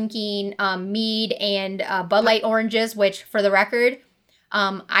drinking mead and Bud Light oranges, which for the record,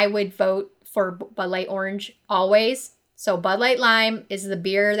 I would vote for Bud Light orange always. So Bud Light Lime is the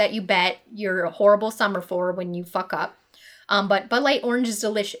beer that you bet you're a horrible summer for when you fuck up. But Bud Light orange is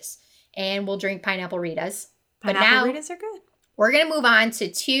delicious. And we'll drink Pineapple Ritas. Pineapple Ritas are good. We're going to move on to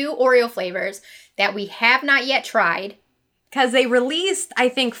 2 Oreo flavors that we have not yet tried. Because they released, I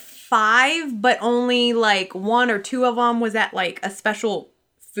think, 5, but only like 1 or 2 of them was at like a special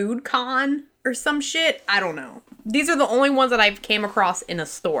food con or some shit. I don't know. These are the only ones that I've came across in a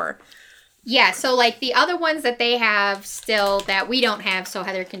store. Yeah, so like the other ones that they have still that we don't have, so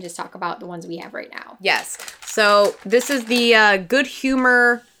Heather can just talk about the ones we have right now. Yes. So this is the Good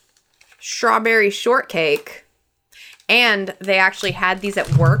Humor Strawberry Shortcake. And they actually had these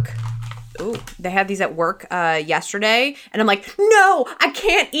at work. Ooh, they had these at work yesterday. And I'm like, no, I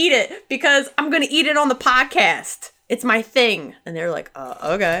can't eat it because I'm going to eat it on the podcast. It's my thing. And they're like,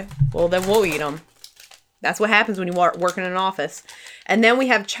 okay. Well, then we'll eat them. That's what happens when you work in an office. And then we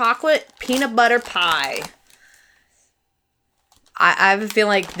have chocolate peanut butter pie. I have a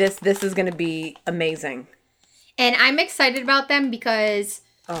feeling like this is going to be amazing. And I'm excited about them because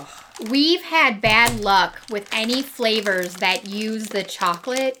we've had bad luck with any flavors that use the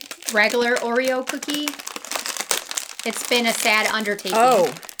chocolate regular Oreo cookie. It's been a sad undertaking.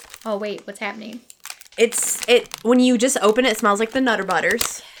 Oh wait, what's happening? When you just open it, it smells like the Nutter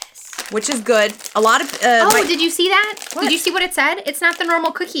Butters. Which is good. A lot of... did you see that? What? Did you see what it said? It's not the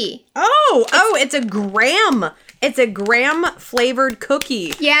normal cookie. It's a graham. It's a graham flavored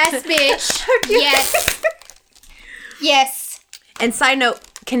cookie. Yes, bitch. Yes. Yes. And side note,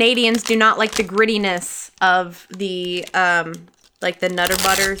 Canadians do not like the grittiness of the, like the Nutter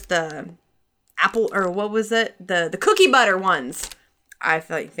Butters, the apple, or what was it? The cookie butter ones. I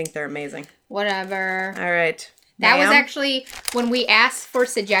think they're amazing. Whatever. All right. That was actually when we asked for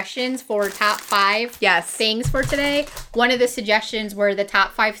suggestions for top 5 things for today. One of the suggestions were the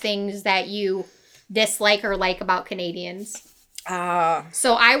top 5 things that you dislike or like about Canadians.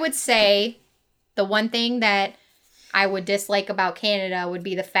 So I would say the one thing that I would dislike about Canada would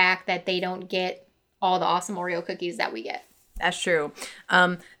be the fact that they don't get all the awesome Oreo cookies that we get. That's true.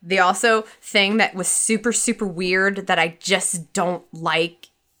 The also thing that was super, super weird that I just don't like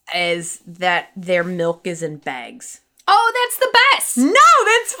is that their milk is in bags. Oh, that's the best. No,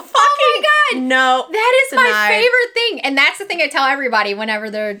 that's fucking... Oh my God. No. That is denied. my favorite thing. And that's the thing I tell everybody when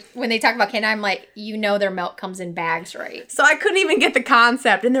they talk about Canada. I'm like, their milk comes in bags, right? So I couldn't even get the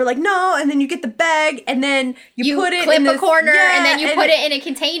concept. And they're like, no. And then you get the bag and then you put it clip in a corner and then you put it... it in a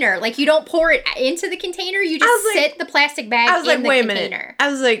container. Like you don't pour it into the container. You just sit the plastic bag in the container. Wait a minute. I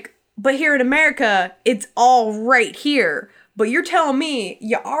was like, but here in America, it's all right here. But you're telling me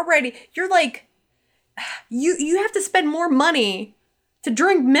you're like, you have to spend more money to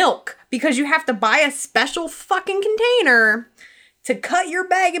drink milk because you have to buy a special fucking container to cut your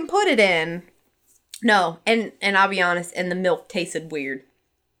bag and put it in. No, and I'll be honest, and the milk tasted weird.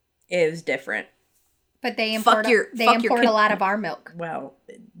 It was different. But they import a lot of our milk. Well,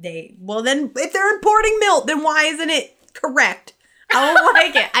 then if they're importing milk, then why isn't it correct? I don't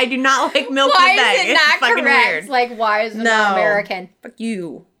like it. I do not like milk in a bag. Why is it not fucking correct? Weird. Like, why is it not American? Fuck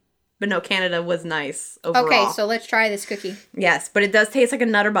you. But no, Canada was nice overall. Okay, so let's try this cookie. Yes, but it does taste like a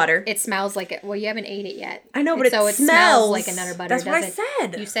Nutter Butter. It smells like it. Well, you haven't ate it yet. I know, but it smells like a Nutter Butter. That's what I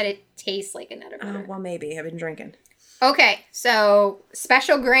said. You said it tastes like a Nutter Butter. Well, maybe. I've been drinking. Okay, so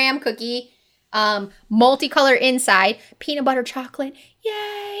special graham cookie, multicolor inside, peanut butter chocolate.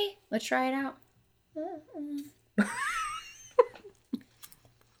 Yay! Let's try it out.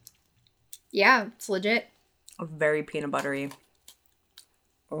 Yeah, it's legit. Very peanut buttery.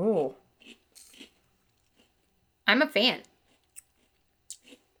 Oh. I'm a fan.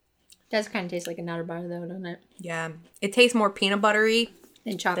 Does kind of taste like a Nutter Butter though, doesn't it? Yeah. It tastes more peanut buttery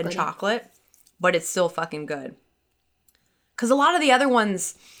than chocolate. But it's still fucking good. Because a lot of the other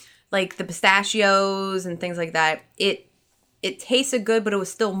ones, like the pistachios and things like that, it tasted good, but it was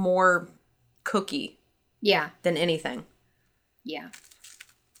still more cookie. Yeah. Than anything. Yeah.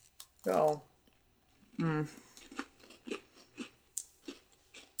 So, and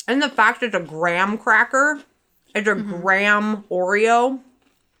the fact it's a graham cracker, it's a graham Oreo,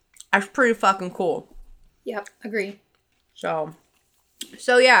 that's pretty fucking cool. Yep, agree. So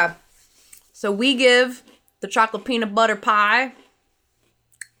yeah. So we give the chocolate peanut butter pie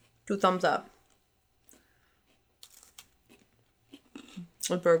 2 thumbs up. It's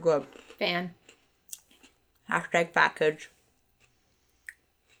very good. Fan. Hashtag fat kids.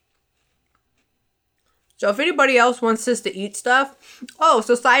 So if anybody else wants us to eat stuff,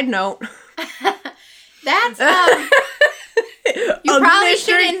 so side note. That's you probably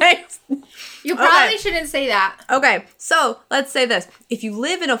shouldn't. You probably shouldn't say that. Okay, so let's say this: if you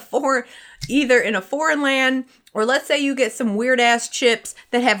live in either in a foreign land, or let's say you get some weird ass chips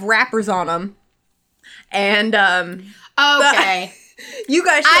that have wrappers on them, and okay, you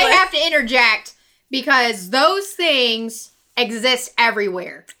guys. I have to interject because those things exist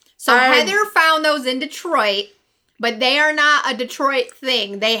everywhere. So Heather found those in Detroit, but they are not a Detroit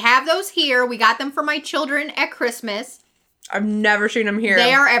thing. They have those here. We got them for my children at Christmas. I've never seen them here.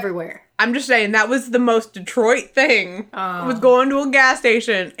 They are everywhere. I'm just saying, that was the most Detroit thing. Was going to a gas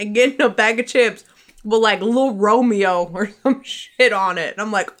station and getting a bag of chips with like Little Romeo or some shit on it. And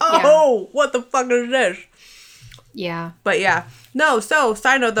I'm like, what the fuck is this? Yeah. But yeah. No, so,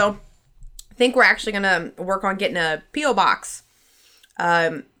 side note though, I think we're actually going to work on getting a P.O. box.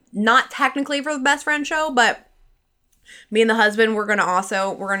 Not technically for the best friend show, but me and the husband, we're going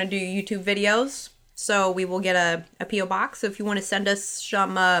to do YouTube videos. So we will get a P.O. box. So if you want to send us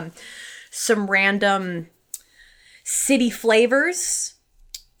some random city flavors,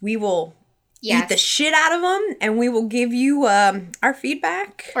 we will eat the shit out of them, and we will give you our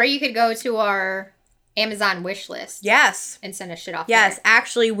feedback. Or you could go to our Amazon wish list. Yes. And send us shit off Yes, there.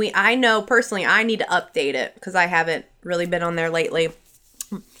 actually, I know personally I need to update it because I haven't really been on there lately.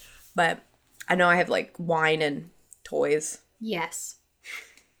 But I know I have like wine and toys. Yes.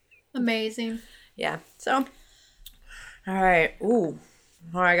 Amazing. Yeah. So, all right. Ooh.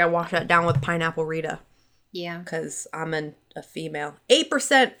 All right, I gotta wash that down with pineapple Rita. Yeah. Because I'm a female.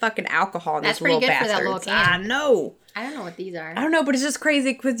 8% fucking alcohol in That's this little pretty good bastards. for that little can. I know. I don't know what these are. I don't know, but it's just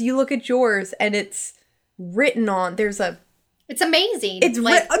crazy because you look at yours and it's written on. It's amazing. It's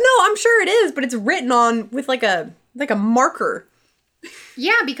like, no, I'm sure it is, but it's written on with like a marker.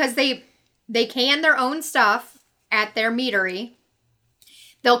 Yeah, because they can their own stuff at their meadery.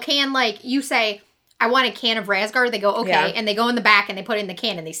 They'll can, like, you say, I want a can of Rasgar. They go, okay. Yeah. And they go in the back and they put it in the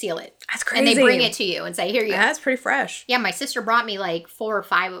can and they seal it. That's crazy. And they bring it to you and say, here you go. That's pretty fresh. Yeah, my sister brought me like 4 or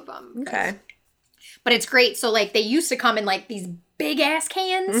 5 of them. Okay. But it's great. So, like, they used to come in, like, these big-ass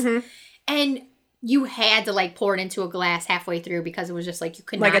cans. Mm-hmm. And you had to, like, pour it into a glass halfway through because it was just, like, you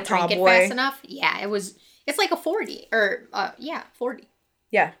could not drink it fast enough. Yeah, it's like a 40. Or, 40.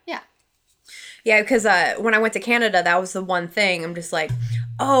 Yeah. Yeah. Yeah, because when I went to Canada, that was the one thing. I'm just like,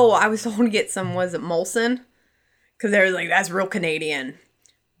 I was told to get some, was it Molson? Because they were like, that's real Canadian.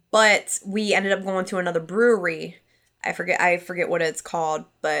 But we ended up going to another brewery. I forget what it's called,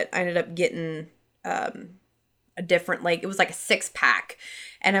 but I ended up getting a different, like, it was like a 6-pack.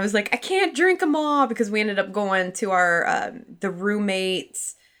 And I was like, I can't drink them all because we ended up going to our, the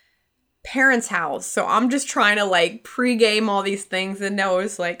roommate's parents' house. So I'm just trying to like pregame all these things, and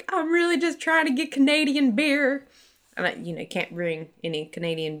Noah's like, I'm really just trying to get Canadian beer. And I can't bring any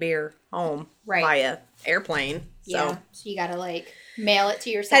Canadian beer home via airplane. Yeah. So you gotta like mail it to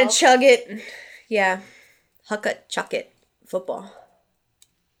yourself. Had to chug it. Yeah. Huck it, chuck it. Football.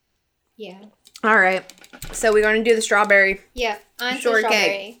 Yeah. All right. So we're going to do the strawberry. Yeah. On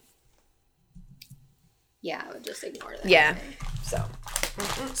shortcake. Yeah, I would just ignore that. Yeah.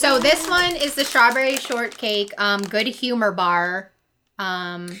 So this one is the strawberry shortcake, Good Humor bar.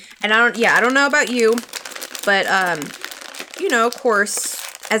 And I don't know about you, but of course,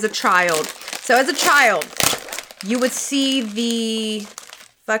 as a child. So as a child, you would see the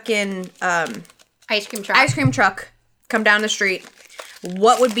fucking ice cream truck come down the street.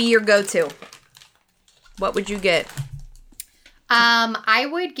 What would be your go-to? What would you get? I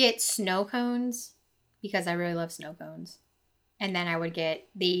would get snow cones because I really love snow cones. And then I would get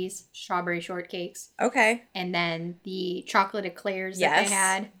these strawberry shortcakes. Okay. And then the chocolate eclairs that they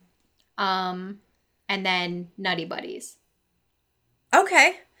had. And then Nutty Buddies.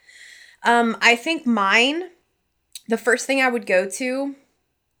 Okay. I think mine, the first thing I would go to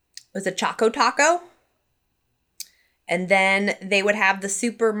was a Choco Taco. And then they would have the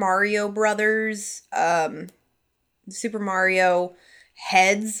Super Mario Brothers, Super Mario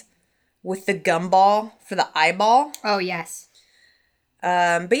heads with the gumball for the eyeball. Oh, yes.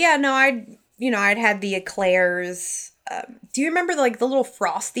 But yeah, no, I'd had the eclairs. Do you remember the little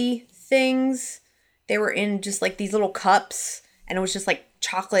frosty things. They were in just like these little cups, and it was just like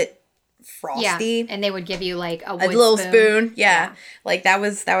chocolate frosty. Yeah, and they would give you like a little spoon. Yeah. Like that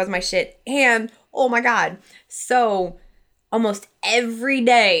was my shit. And oh my God. So almost every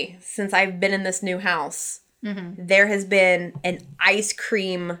day since I've been in this new house, there has been an ice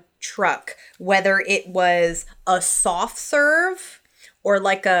cream truck, whether it was a soft serve or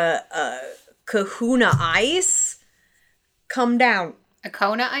like a Kahuna ice, come down. A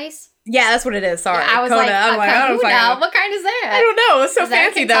Kona ice? Yeah, that's what it is. Sorry. Yeah, I was Kona. like, I'm like, I don't Kahuna? What kind is that? I don't know. It's so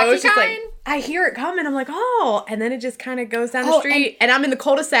fancy though. It's just like, kind? I hear it coming. I'm like, oh, and then it just kind of goes down the street, and I'm in the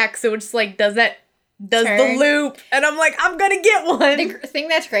cul-de-sac, so it's just like does the loop, and I'm like, I'm gonna get one. The thing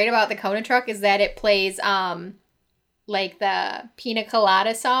that's great about the Kona truck is that it plays like the Pina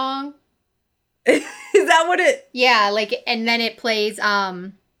Colada song. Is that what it? Yeah, like, and then it plays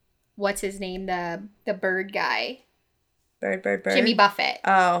what's his name, the bird guy, Bird. Jimmy Buffett.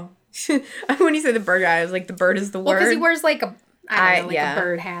 Oh, when you say the bird guy, I was like, the bird is the word. Because he wears like a a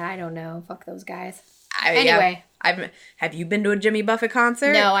bird hat. I don't know. Fuck those guys. Anyway, have you been to a Jimmy Buffett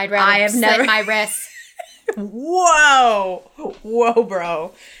concert? No, I'd rather slit my wrists. Whoa,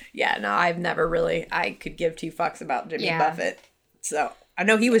 bro. Yeah, no, I've never really. I could give two fucks about Jimmy Buffett. So I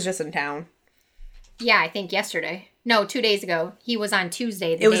know he was just in town. Yeah, I think yesterday. No, 2 days ago. He was on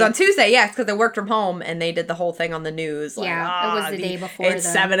Tuesday. It was on Tuesday, yeah, because they worked from home and they did the whole thing on the news. Like, it was the day before.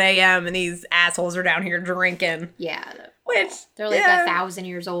 It's 7 a.m. and these assholes are down here drinking. Yeah. Which, they're like 1,000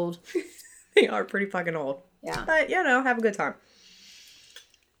 years old. They are pretty fucking old. Yeah. But, have a good time.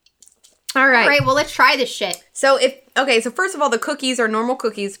 All right, well, let's try this shit. So first of all, the cookies are normal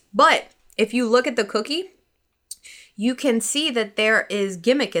cookies, but if you look at the cookie, you can see that there is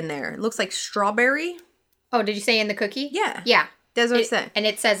gimmick in there. It looks like strawberry. Oh, did you say in the cookie? Yeah. Yeah. That's what it said. And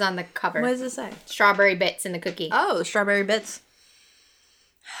it says on the cover. What does it say? Strawberry bits in the cookie. Oh, the strawberry bits.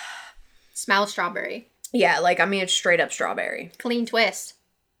 Smell strawberry. Yeah, it's straight up strawberry. Clean twist.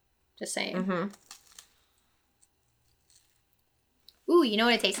 Just saying. Mm-hmm. Ooh, you know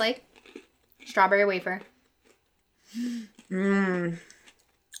what it tastes like? Strawberry wafer. Mmm.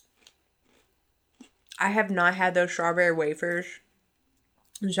 I have not had those strawberry wafers.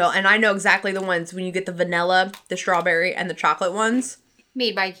 And I know exactly the ones when you get the vanilla, the strawberry, and the chocolate ones.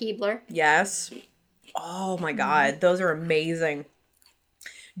 Made by Keebler. Yes. Oh my God. Those are amazing.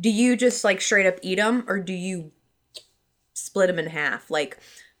 Do you just straight up eat them, or do you split them in half,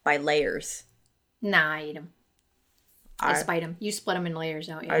 by layers? Nah, I eat them. I spite them. You split them in layers,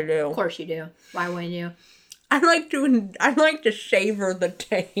 don't you? I do. Of course you do. Why wouldn't you? I like to savor the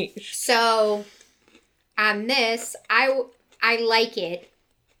taste. So, on this, I like it,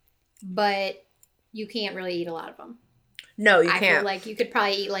 but you can't really eat a lot of them. No, you can't. I feel like you could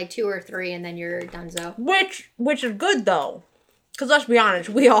probably eat 2 or 3 and then you're donezo. Which is good though. Because let's be honest,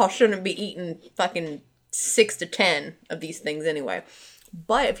 we all shouldn't be eating fucking 6 to 10 of these things anyway.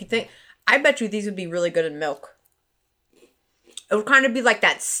 But if you think, I bet you these would be really good in milk. It would kind of be like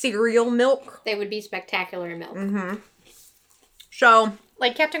that cereal milk. They would be spectacular in milk. Mm-hmm. So.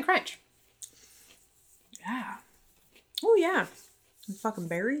 Like Captain Crunch. Yeah. Oh, yeah. And fucking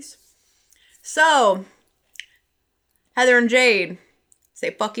berries. So, Heather and Jade say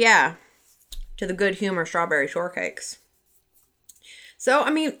fuck yeah to the good humor strawberry shortcakes. So,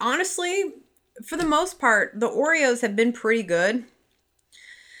 honestly, for the most part, the Oreos have been pretty good.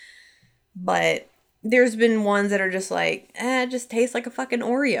 But there's been ones that are just it just tastes like a fucking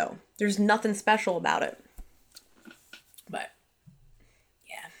Oreo. There's nothing special about it. But,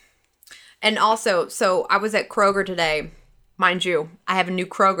 yeah. And also, so I was at Kroger today. Mind you, I have a new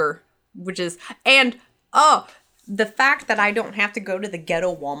Kroger, the fact that I don't have to go to the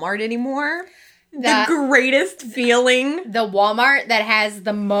ghetto Walmart anymore. The greatest feeling. The Walmart that has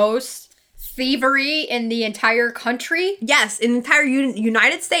the most thievery in the entire country. Yes, in the entire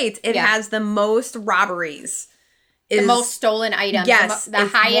United States, it has the most robberies. The most stolen items. Yes. The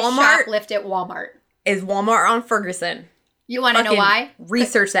highest shoplift at Walmart. Is Walmart on Ferguson. You want to know why?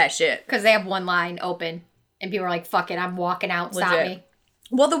 Research that shit. Because they have one line open. And people are like, fuck it, I'm walking out, stop me.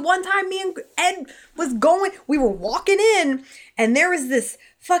 Well, the one time me and Ed we were walking in, and there was this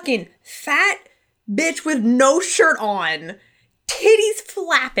fucking fat bitch with no shirt on, titties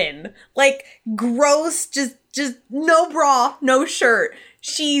flapping, gross, just no bra, no shirt.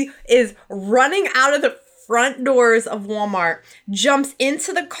 She is running out of the front doors of Walmart, jumps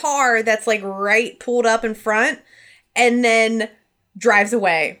into the car that's right pulled up in front, and then drives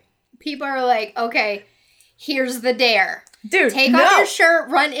away. People are like, okay, here's the dare. Dude, take off your shirt,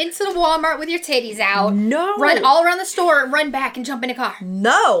 run into the Walmart with your titties out. No. Run all around the store and run back and jump in a car.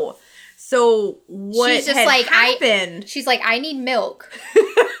 No. So what she's just happened? She's like, I need milk.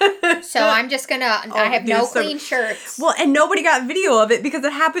 So I'm just gonna, I have no clean shirts. Well, and nobody got video of it because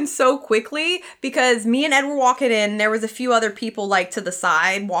it happened so quickly, because me and Ed were walking in, there was a few other people like to the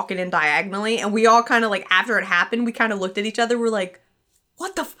side walking in diagonally, and we all kind of like, after it happened, we kind of looked at each other, we're like,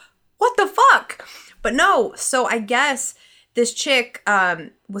 what the fuck? But no, so I guess this chick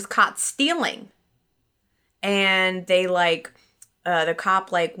was caught stealing, and they like, the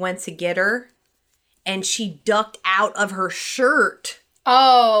cop like went to get her, and she ducked out of her shirt.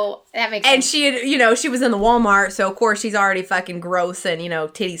 Oh, that makes sense. And she had, she was in the Walmart, so of course she's already fucking gross and,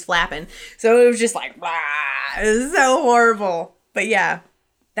 titties flapping. So it was just like, blah. It was so horrible. But yeah,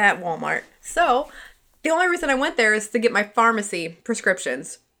 that Walmart. So the only reason I went there is to get my pharmacy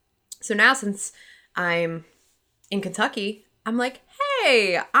prescriptions. So now since I'm in Kentucky, I'm like,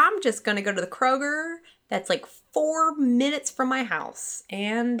 hey, I'm just going to go to the Kroger. That's like 4 minutes from my house.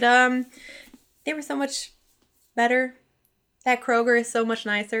 And they were so much better. That Kroger is so much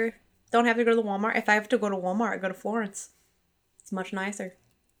nicer. Don't have to go to the Walmart. If I have to go to Walmart, I go to Florence. It's much nicer.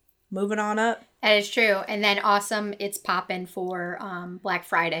 Moving on up. That is true. And then awesome, it's popping for Black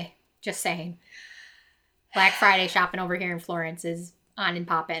Friday. Just saying. Black Friday shopping over here in Florence is on and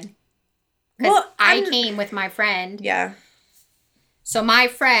popping. Because I came with my friend. Yeah. So my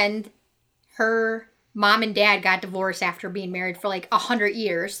friend, her mom and dad got divorced after being married for like 100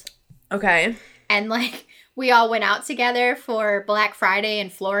 years. Okay. And like, we all went out together for Black Friday in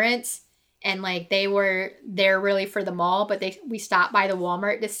Florence, and like they were there really for the mall, but we stopped by the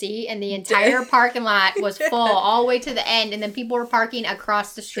Walmart to see, and the entire parking lot was full all the way to the end, and then people were parking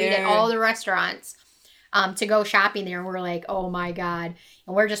across the street at all the restaurants to go shopping there, and we're like, oh my God.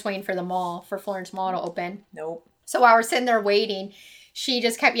 And we're just waiting for the mall, for Florence Mall to open. Nope. So while we're sitting there waiting, she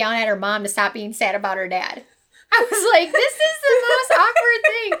just kept yelling at her mom to stop being sad about her dad. I was like, this is the most awkward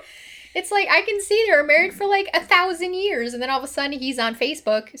thing. It's like, I can see they were married for like 1,000 years. And then all of a sudden he's on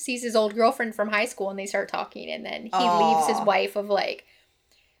Facebook, sees his old girlfriend from high school, and they start talking. And then he leaves his wife of like,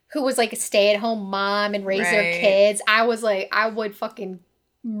 who was like a stay-at-home mom and raised their kids. I was like, I would fucking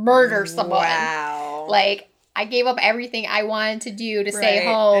murder someone. Wow. Like, I gave up everything I wanted to do to stay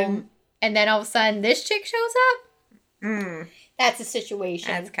home. And then all of a sudden this chick shows up. That's a situation.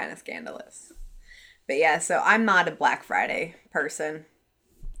 That's kind of scandalous. But yeah, so I'm not a Black Friday person.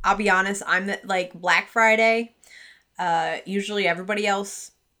 I'll be honest, I'm like Black Friday, usually everybody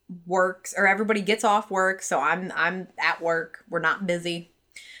else works or everybody gets off work, so I'm at work. We're not busy.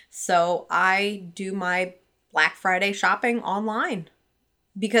 So I do my Black Friday shopping online,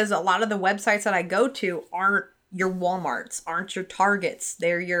 because a lot of the websites that I go to aren't your Walmarts, aren't your Targets.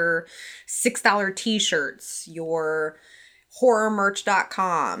 They're your $6 t-shirts, your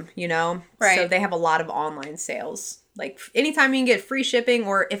horrormerch.com, Right. So they have a lot of online sales. Like, anytime you can get free shipping,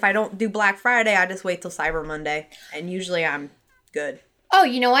 or if I don't do Black Friday, I just wait till Cyber Monday. And usually I'm good. Oh,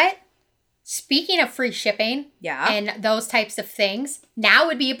 you know what? Speaking of free shipping and those types of things, now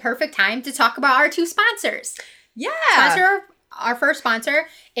would be a perfect time to talk about our two sponsors. Yeah. Our first sponsor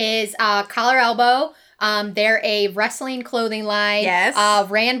is Collar Elbow. They're a wrestling clothing line. Yes.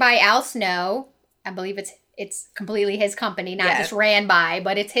 Ran by Al Snow. I believe it's completely his company, not just ran by,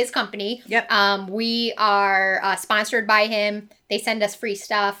 but it's his company. Yep. We are sponsored by him. They send us free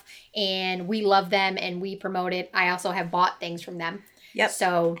stuff, and we love them, and we promote it. I also have bought things from them. Yep.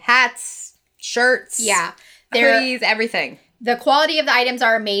 So hats, shirts. Yeah. Hoodies, everything. The quality of the items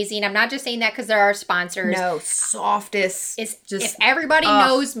are amazing. I'm not just saying that because they're our sponsors. No, softest. If everybody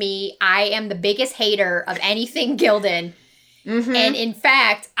knows me, I am the biggest hater of anything Gildan. Mm-hmm. And in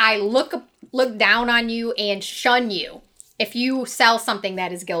fact, I look down on you and shun you if you sell something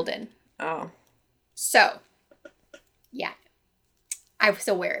that is Gildan. Oh. So, yeah. I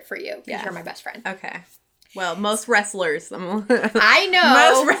still wear it for you because you're my best friend. Okay. Well, most wrestlers. I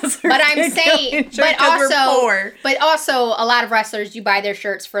know. Most wrestlers. But I'm saying, but also a lot of wrestlers, you buy their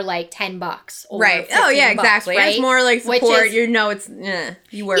shirts for like $10. Right. Oh, yeah, exactly. Right? It's more like support. It's,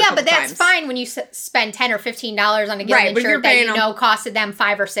 you wear it. Yeah, but that's fine when you spend $10 or $15 on a Gildan shirt that costed them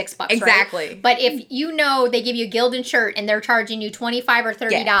 $5 or $6. Exactly. Right? But if they give you a Gildan shirt and they're charging you $25 or $30,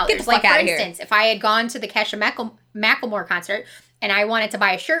 get the fuck like for out instance, here. If I had gone to the Kesha Macklemore concert and I wanted to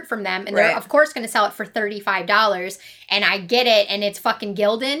buy a shirt from them, and they're, of course, going to sell it for $35, and I get it, and it's fucking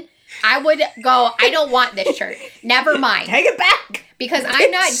Gildan, I would go, I don't want this shirt. Never mind. Take it back. Because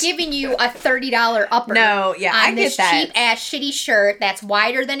I'm not giving you a $30 upper on this cheap-ass shitty shirt that's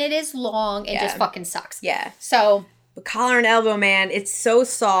wider than it is long and just fucking sucks. Yeah. So. The collar and elbow, man, it's so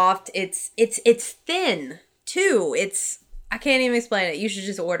soft. It's thin, too. I can't even explain it. You should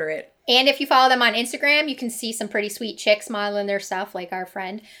just order it. And if you follow them on Instagram, you can see some pretty sweet chicks modeling their stuff, like our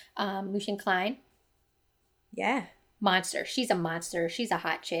friend, Lucian Klein. Yeah. monster. She's a monster. She's a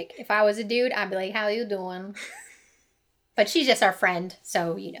hot chick. If I was a dude, I'd be like, how you doing? But she's just our friend.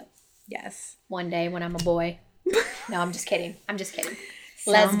 So, Yes. one day when I'm a boy. No, I'm just kidding.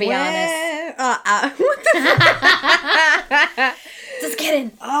 Let's be honest. What the Just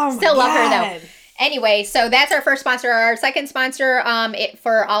kidding. Oh, Still love her, though. Anyway, so that's our first sponsor. Our second sponsor,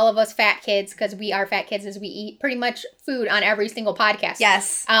 for all of us fat kids, because we are fat kids as we eat pretty much food on every single podcast.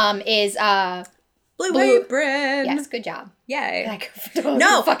 Yes. Is Blue Apron. Yes, good job. Yay. I totally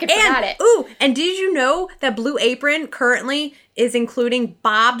fucking forgot it. Ooh, and did you know that Blue Apron currently is including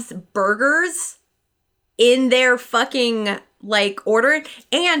Bob's Burgers in their fucking, order?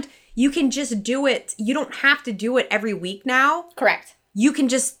 And you can just do it. You don't have to do it every week now. Correct. You can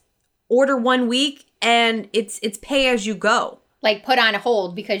just order 1 week and it's pay as you go. Like put on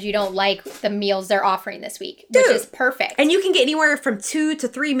hold because you don't like the meals they're offering this week, which is perfect. And you can get anywhere from 2 to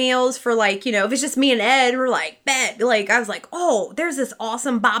 3 meals for if it's just me and Ed, we're like, bet. I was like, oh, there's this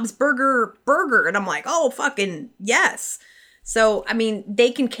awesome Bob's burger. And I'm like, oh, fucking yes. So, I mean,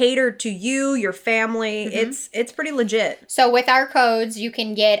 they can cater to you, your family. Mm-hmm. It's pretty legit. So with our codes, you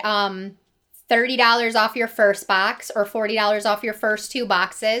can get $30 off your first box or $40 off your first 2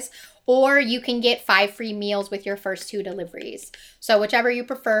 boxes. Or you can get 5 free meals with your first 2 deliveries. So whichever you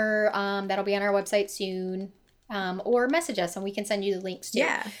prefer, that'll be on our website soon. Or message us and we can send you the links too.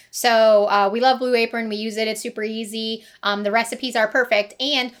 Yeah. So we love Blue Apron. We use it. It's super easy. The recipes are perfect.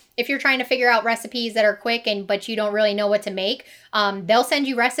 And if you're trying to figure out recipes that are quick but you don't really know what to make, they'll send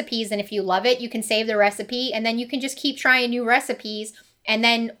you recipes. And if you love it, you can save the recipe. And then you can just keep trying new recipes. And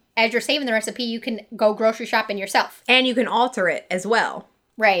then as you're saving the recipe, you can go grocery shopping yourself. And you can alter it as well.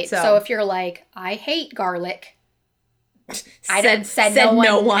 Right. So if you're like, I hate garlic. Said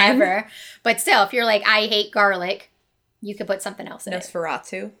no one ever. But still, if you're like, I hate garlic, you could put something else in it.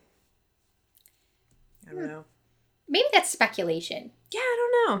 Nosferatu. I don't know. Maybe that's speculation. Yeah, I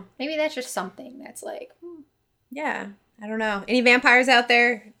don't know. Maybe that's just something that's like. Yeah, I don't know. Any vampires out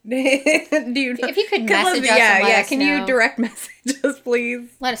there? Dude, if you could message us, and let us can know. You direct message us, please?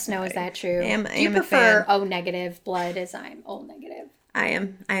 Let us know. Is that true? Do you prefer O negative blood as I'm O negative? I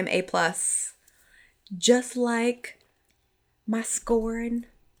am A+. Just like my score in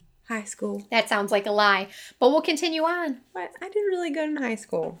high school. That sounds like a lie, but we'll continue on. What? I did really good in high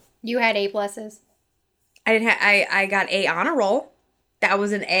school. You had A+. I didn't. I got A honor roll. That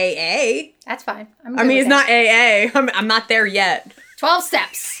was an AA. That's fine. It's not AA. I'm not there yet. 12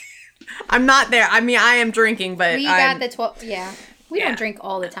 steps. I'm not there. I am drinking, but we got the 12. Yeah, we don't drink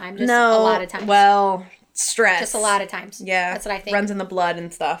all the time. Just a lot of times. Well, stress. Just a lot of times. Yeah, that's what I think. Runs in the blood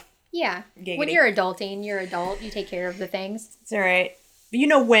and stuff. Yeah. Giggity. When you're adulting, you're adult. You take care of the things. It's all right. You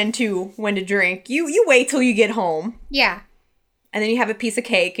know when to drink. You wait till you get home. Yeah. And then you have a piece of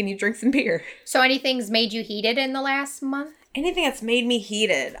cake and you drink some beer. So anything's made you heated in the last month? Anything that's made me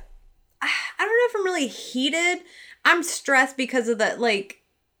heated. I don't know if I'm really heated. I'm stressed because of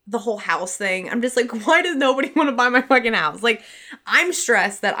the whole house thing. I'm just like, why does nobody want to buy my fucking house? I'm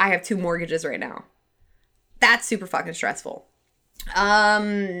stressed that I have 2 mortgages right now. That's super fucking stressful.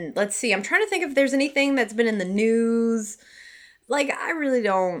 Let's see. I'm trying to think if there's anything that's been in the news. I really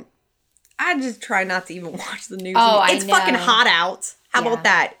don't. I just try not to even watch the news. Oh, it's fucking hot out. How about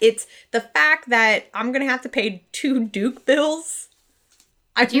that? It's the fact that I'm going to have to pay 2 Duke bills.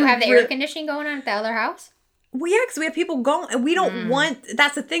 Do you have the air conditioning going on at the other house? Well, yeah, because we have people going. And we don't want.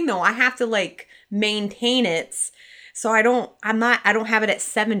 That's the thing, though. I have to, maintain it. So I don't have it at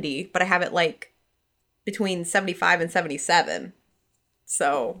 70, but I have it, between 75 and 77.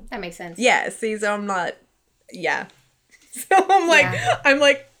 So. That makes sense. Yeah. See, so I'm not. Yeah. So I'm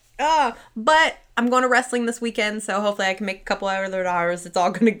but I'm going to wrestling this weekend, so hopefully I can make a couple other dollars. It's all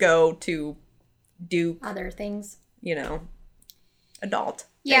going to go to Duke. Other things. Adult things.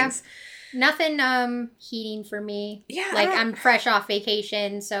 Yeah. Nothing heating for me. Yeah. I'm fresh off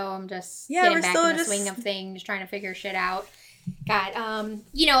vacation, so I'm just getting back in the swing of things, trying to figure shit out. Got,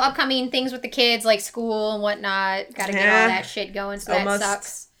 upcoming things with the kids, like school and whatnot. Got to get all that shit going, so that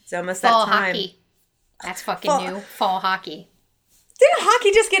sucks. It's almost Fall that time. hockey. That's fucking new. Fall hockey. Didn't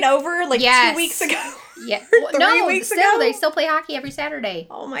hockey just get over 2 weeks ago? Yeah. 3 weeks ago? They still play hockey every Saturday.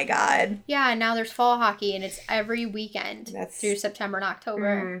 Oh my God. Yeah, and now there's fall hockey, and it's every weekend through September and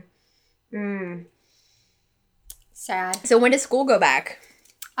October. Sad. So when does school go back?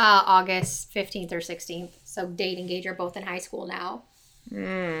 August 15th or 16th. So Date and Gage are both in high school now.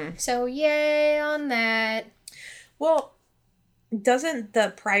 So yay on that. Well, doesn't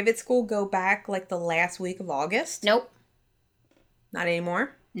the private school go back the last week of August? Nope. Not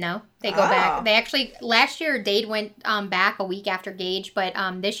anymore? No, they go back. They actually, last year, Dade went back a week after Gage, but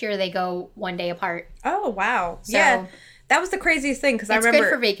this year they go one day apart. Oh, wow. So, yeah. That was the craziest thing, because I remember... It's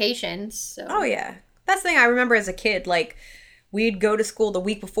good for vacations. So. Oh, yeah. That's the thing I remember as a kid. Like, we'd go to school the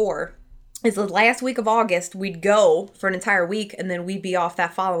week before. It's the last week of August. We'd go for an entire week, and then we'd be off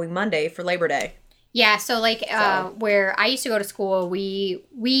that following Monday for Labor Day. Yeah, so, like, where I used to go to school,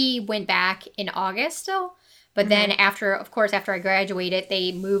 we went back in August still. But then after I graduated,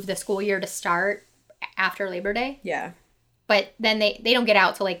 they moved the school year to start after Labor Day. Yeah. But then they don't get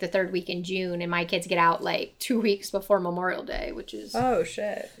out till like the third week in June, and my kids get out like 2 weeks before Memorial Day, which is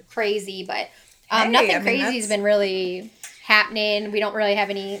crazy. But nothing crazy has been really happening. We don't really have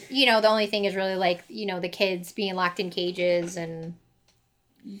any, the only thing is really like, the kids being locked in cages and.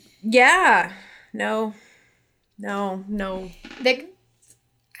 Yeah. No.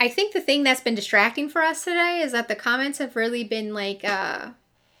 I think the thing that's been distracting for us today is that the comments have really been like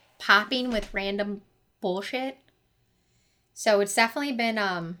popping with random bullshit. So it's definitely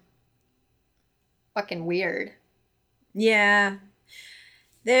been fucking weird. Yeah.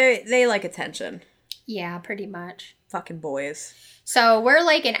 They like attention. Yeah, pretty much. Fucking boys. So we're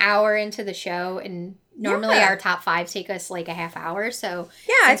like an hour into the show, and normally our top 5 take us like a half hour. So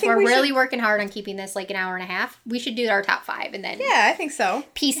I think we're really working hard on keeping this like an hour and a half, we should do our top 5 and then I think so.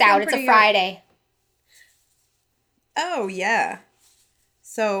 Peace out. It's a Friday. Oh yeah.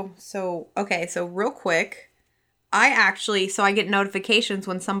 So okay. So real quick, I get notifications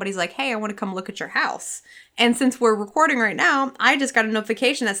when somebody's like, "Hey, I want to come look at your house." And since we're recording right now, I just got a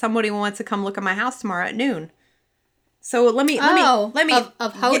notification that somebody wants to come look at my house tomorrow at noon. So let me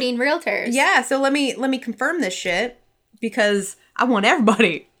of Holding Realtors. Yeah, so let me confirm this shit, because I want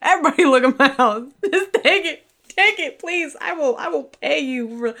everybody look at my house. Just take it, please. I will pay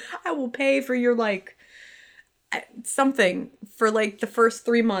you. I will pay for your like something for like the first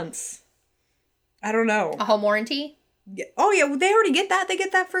 3 months. I don't know. A home warranty? Oh yeah, well, they already get that. They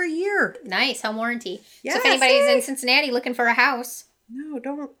get that for a year. Nice, home warranty. Yeah, so if anybody's in Cincinnati looking for a house. No,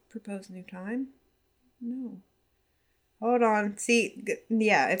 don't propose new time. No. Hold on. See,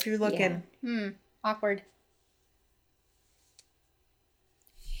 yeah, if you're looking. Yeah. Awkward.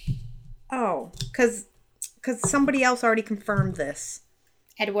 Oh, because somebody else already confirmed this.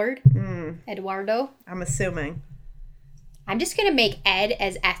 Edward? Eduardo? I'm assuming. I'm just going to make Ed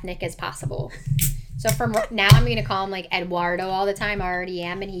as ethnic as possible. So from now, I'm going to call him like Eduardo all the time. I already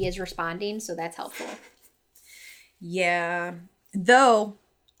am, and he is responding, so that's helpful. Yeah. Though,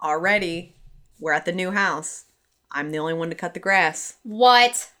 already, we're at the new house. I'm the only one to cut the grass.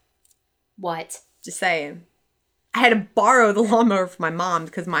 What? Just saying. I had to borrow the lawnmower from my mom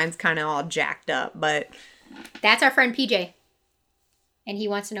because mine's kind of all jacked up, but... That's our friend PJ. And he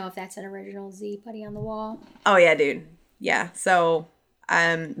wants to know if that's an original Z putty on the wall. Oh, yeah, dude. Yeah, so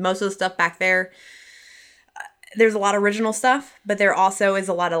most of the stuff back there, there's a lot of original stuff, but there also is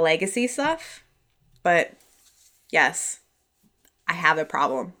a lot of legacy stuff. But, yes, I have a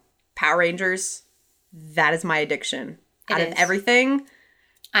problem. Power Rangers... That is my addiction. Out of everything.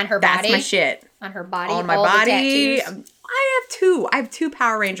 On her body. That's my shit. On her body. On my body. I have two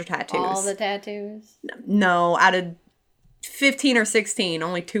Power Ranger tattoos. All the tattoos? No, out of 15 or 16,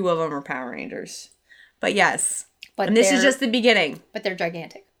 only 2 of them are Power Rangers. But yes. And this is just the beginning. But they're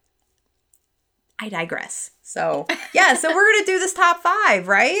gigantic. I digress. So, yeah. So we're going to do this top 5,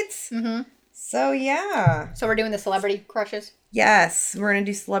 right? Mm-hmm. So, yeah. So we're doing the celebrity crushes? Yes, we're gonna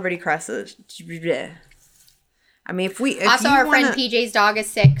do celebrity crushes. I mean, if also our friend PJ's dog is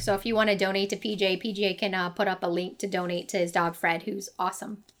sick, so if you want to donate to PJ can put up a link to donate to his dog Fred, who's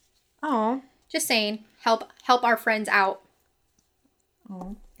awesome. Oh, just saying, help our friends out.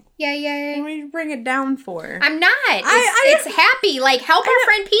 Oh, yay! What are you bring it down for? I'm not. It's happy. Like help our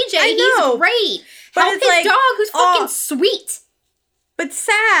friend PJ. He's great. But help his dog, who's fucking sweet. But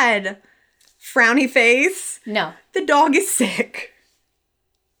sad. Frowny face. No. The dog is sick.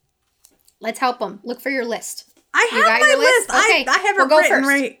 Let's help him. Look for your list. I have my list. Okay. I have it written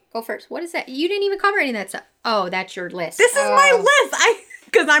right. Go first. What is that? You didn't even cover any of that stuff. Oh, that's your list. This is my list.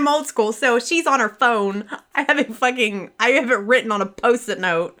 Because I'm old school, so she's on her phone. I have it written on a Post-it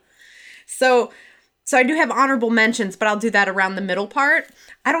note. So I do have honorable mentions, but I'll do that around the middle part.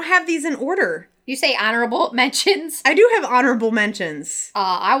 I don't have these in order. You say honorable mentions? I do have honorable mentions.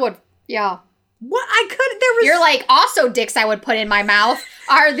 I would, yeah. What You're like, also dicks I would put in my mouth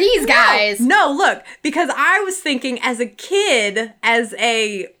are these guys. No, look, because I was thinking as a kid, as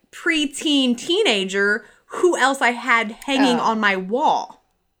a preteen teenager, who else I had hanging on my wall.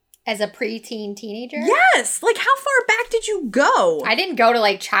 As a preteen teenager? Yes. Like, how far back did you go? I didn't go to,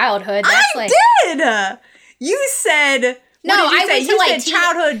 like, childhood. I did. You said No, I went to like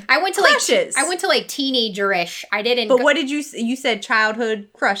childhood. I went to crushes. I went to like teenager-ish. I didn't. But what did you said childhood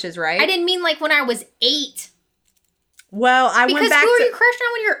crushes, right? I didn't mean like when I was 8. Well, I went back because who are to. you crushing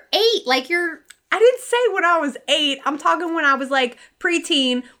on when you're 8? Like you're. I didn't say when I was 8. I'm talking when I was like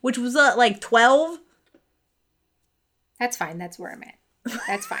preteen, which was like 12. That's fine. That's where I'm at.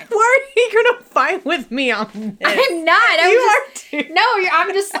 That's fine. Why are you gonna fight with me on this? I'm not.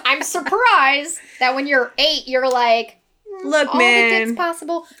 I'm surprised that when you're 8, you're like, look, all man. the dicks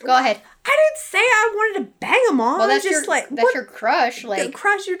possible. Go ahead. I didn't say I wanted to bang them on. Well, that's just your crush. Like the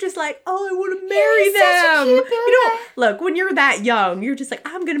crush, you're just like, oh, I want to marry You're such a them. cute You don't look when you're that young. You're just like,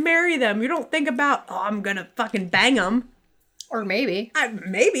 I'm gonna marry them. You don't think about, oh, I'm gonna fucking bang them. or maybe.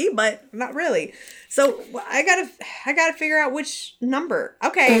 Maybe, but not really. So I gotta figure out which number.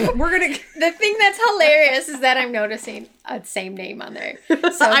 Okay, we're gonna. The thing that's hilarious is that I'm noticing a same name on there.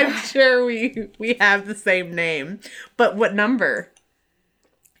 So I'm sure we have the same name, but what number?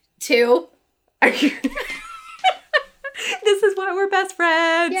 2. This is why we're best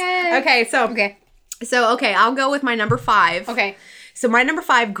friends. Yay. Okay, so I'll go with my number 5. Okay. So my number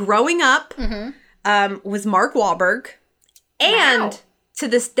 5, growing up, was Mark Wahlberg, and Wow. to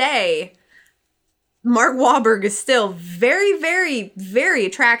this day, Mark Wahlberg is still very, very, very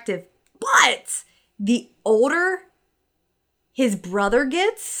attractive. But the older his brother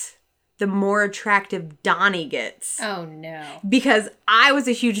gets, the more attractive Donnie gets. Oh no. Because I was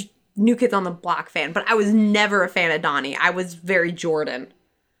a huge New Kids on the Block fan, but I was never a fan of Donnie. I was very Jordan.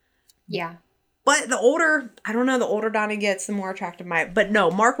 Yeah. But the older Donnie gets, the more attractive But no,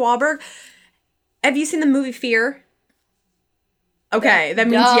 Mark Wahlberg. Have you seen the movie Fear? Okay, that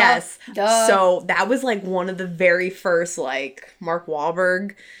means yes. Duh. So that was like one of the very first, like, Mark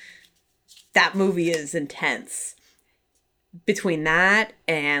Wahlberg. That movie is intense. Between that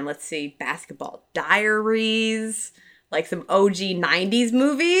and, let's see, Basketball Diaries, like some OG 90s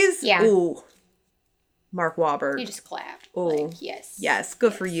movies. Yeah. Ooh. Mark Wahlberg. You just clapped. Ooh. Like, yes. Yes,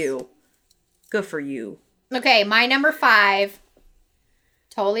 good for you. Good for you. Okay, my number 5.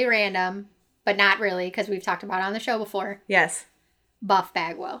 Totally random, but not really, because we've talked about it on the show before. Yes. Buff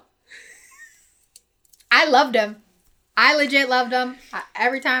Bagwell. I loved him. I legit loved him.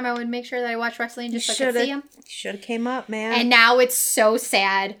 Every time I would make sure that I watched wrestling just so I could see him. Should have came up, man. And now it's so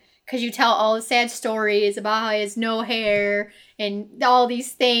sad because you tell all the sad stories about how he has no hair and all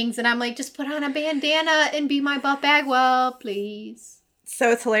these things. And I'm like, just put on a bandana and be my Buff Bagwell, please. So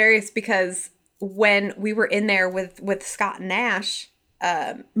it's hilarious because when we were in there with Scott and Nash,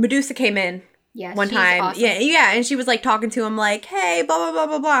 Medusa came in one time. Awesome. Yeah. And she was like talking to him like, hey, blah, blah, blah,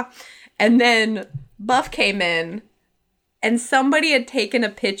 blah, blah. And then Buff came in and somebody had taken a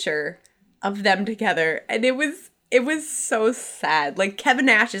picture of them together. And it was so sad. Like Kevin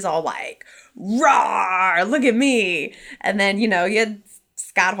Nash is all like, "Rawr, look at me." And then, you had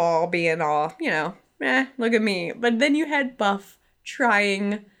Scott Hall being all, look at me. But then you had Buff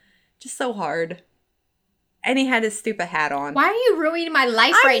trying just so hard. And he had his stupid hat on. Why are you ruining my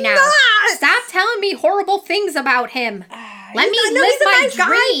life right now? Not! Stop telling me horrible things about him. Let me live my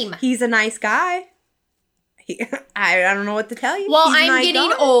dream. He's a nice guy. I don't know what to tell you. Well, He's a I'm nice getting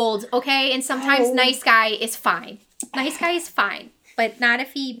guy. old, okay? And sometimes Oh. nice guy is fine. Nice guy is fine. But not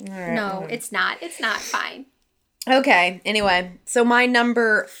if he... right. No, it's not. It's not fine. Okay, anyway. So my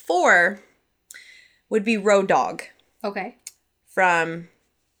number 4 would be Road Dogg Okay. from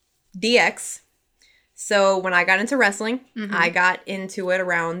DX. So when I got into wrestling, I got into it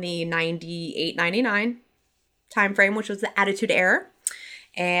around the 98, 99 time frame, which was the Attitude Era.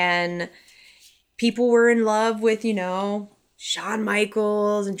 And people were in love with, Shawn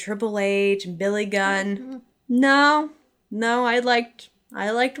Michaels and Triple H and Billy Gunn. No, I liked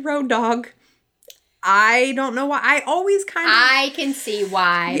Road Dogg. I don't know why. I always kind of... I can see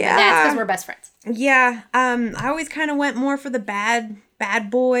why. Yeah. But that's because we're best friends. Yeah, I always kind of went more for the bad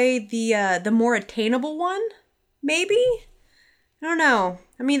boy, the more attainable one, maybe? I don't know.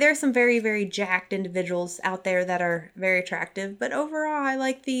 I mean, there's some very, very jacked individuals out there that are very attractive, but overall, I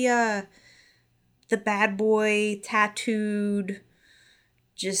like the bad boy, tattooed,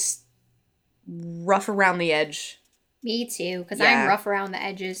 just rough around the edge. Me too, because Yeah. I'm rough around the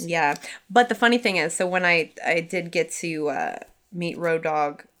edges. Yeah, but the funny thing is, so when I did get to meet Road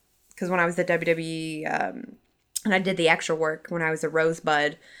Dogg, because when I was at WWE, and I did the extra work when I was a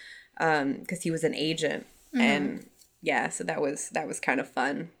Rosebud, because he was an agent, and yeah, so that was kind of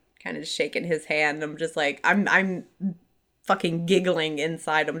fun, kind of just shaking his hand. I'm just like, I'm fucking giggling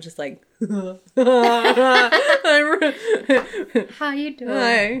inside. I'm just like, How you doing?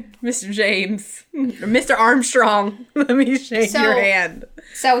 hi, Mr. James, or Mr. Armstrong. Let me shake your hand.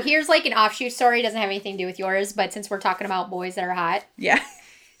 So here's like an offshoot story. It doesn't have anything to do with yours, but since we're talking about boys that are hot. Yeah.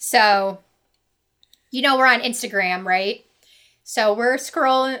 So, you know, we're on Instagram, right? So we're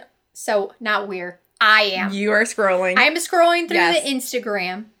scrolling. So not we're. I am. You are scrolling. I am scrolling through Yes. the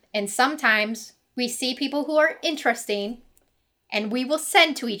Instagram, and sometimes we see people who are interesting, and we will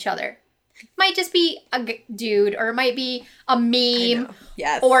send to each other. Might just be a dude, or it might be a meme,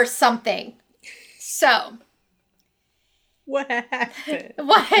 Yes. or something. So, what happened?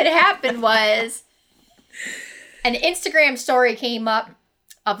 what had happened was an Instagram story came up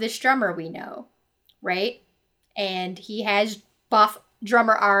of this drummer we know, right? And he has buff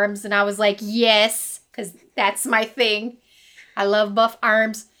drummer arms, and I was like, yes, because that's my thing. I love buff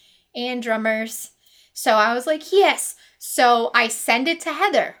arms and drummers. So I was like, yes. So I send it to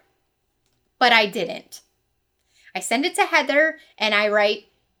Heather, but I didn't. I send it to Heather, and I write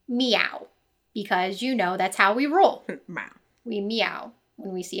meow, because, you know, that's how we roll. Wow. We meow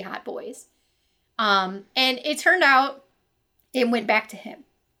when we see hot boys. And it turned out it went back to him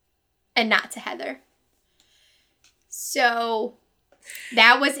and not to Heather. So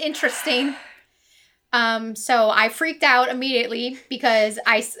that was interesting. So I freaked out immediately because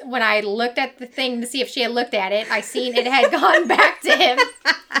when I looked at the thing to see if she had looked at it, I seen it had gone back to him.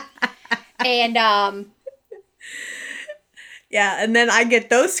 And yeah, and then I get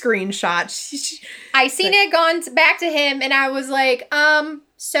those screenshots. I seen it gone back to him, and I was like,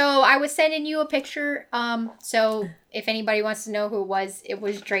 so I was sending you a picture. So if anybody wants to know who it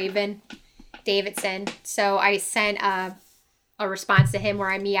was Draven Davidson. So I sent a response to him where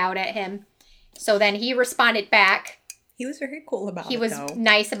I meowed at him. So then he responded back. He was very cool about it, He was though.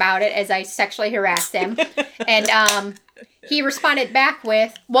 nice about it as I sexually harassed him. And he responded back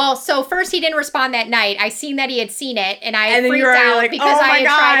with, well, so first he didn't respond that night. I seen that he had seen it, and I And then freaked you were out like, because oh my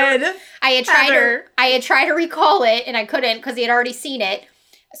God. I had tried to recall it, and I couldn't because he had already seen it.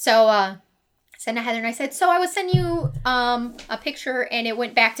 So I sent to Heather, and I said, so I was sending you a picture, and it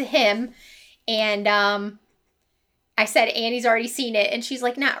went back to him. And I said, Annie's already seen it. And she's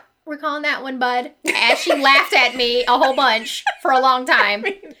like, not recalling that one, bud. As she laughed at me a whole bunch for a long time.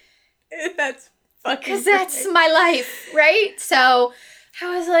 That's fucking Because that's my life, right? So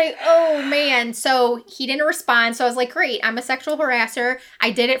I was like, oh, man. So he didn't respond. So I was like, great. I'm a sexual harasser.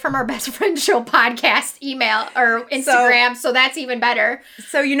 I did it from our Best Friend Show podcast email or Instagram. So that's even better.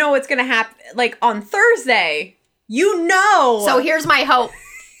 So you know what's going to happen? Like on Thursday, you know. So here's my hope.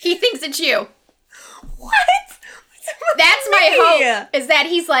 He thinks it's you. What? That's my hope. Is that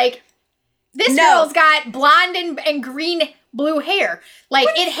he's like, this girl's got blonde and green blue hair. Like,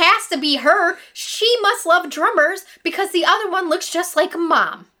 it has to be her. She must love drummers because the other one looks just like a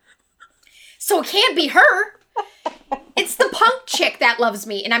mom. So it can't be her. It's the punk chick that loves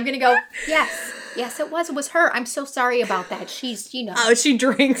me. And I'm going to go, yes, it was her. I'm so sorry about that. She's, you know. Oh, she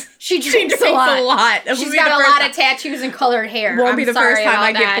drinks. She drinks a lot. It She's got a lot of tattoos and colored hair. Won't be the first time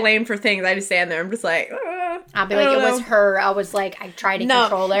I that. get blamed for things. I just stand there. I'm just like, I'll be like, it was her. I was like, I tried to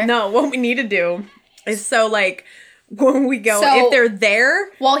control her. No, what we need to do is so like when we go, So- if they're there.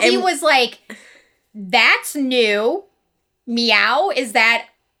 Well, he was like, that's new. Meow. Is that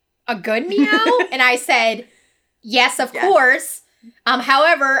a good meow? And I said, yes, of course.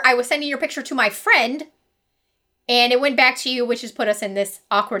 However, I was sending your picture to my friend, and it went back to you, which has put us in this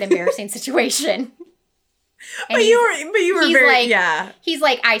awkward, embarrassing situation. And But you were he's very, like, yeah. He's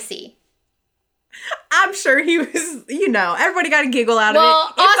like, I see. I'm sure he was, everybody got a giggle out of it.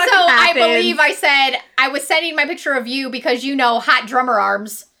 Well, It also, fucking I happened. believe I said I was sending my picture of you because you know hot drummer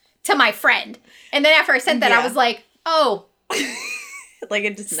arms to my friend. And then after I sent that, I was like, oh, like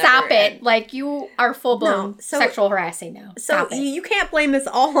it just stop never it. ends. Like, you are full-blown No, so- sexual harassing now. So Stop it. you can't blame this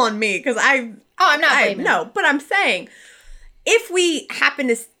all on me because I'm not blaming. No, but I'm saying if we happen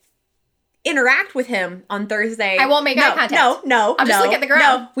to interact with him on Thursday, I won't make eye contact. No, I'll just look at the ground.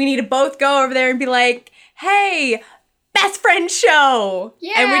 No, we need to both go over there and be like, "Hey, Best Friend Show,"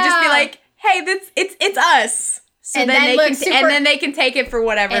 and we just be Yeah. like, "Hey, it's us." So And then then they look can super- and then they can take it for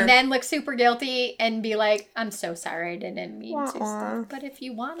whatever. And then look super guilty and be like, I'm so sorry. I didn't mean to Wah-wah. stuff. But if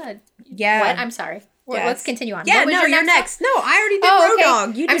you want to. Yeah. What? I'm sorry. Well, Yes. let's continue on. Yeah, What was no, your you're next next. No, I already did one? Road okay.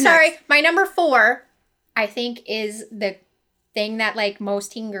 Dog. You do I'm sorry. next. My number 4, I think, is the thing that like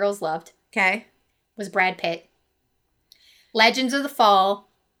most teen girls loved Okay. was Brad Pitt. Legends of the Fall.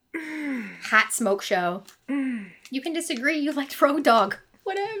 Hot Smoke Show. You can disagree. You liked Road Dog.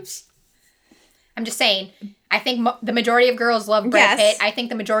 Whatevs. I'm just saying. I think the majority of girls love Brad Yes. Pitt. I think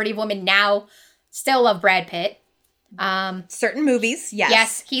the majority of women now still love Brad Pitt. Certain movies, yes.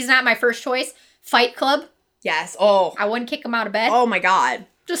 Yes, he's not my first choice. Fight Club. Yes. Oh. I wouldn't kick him out of bed. Oh my God.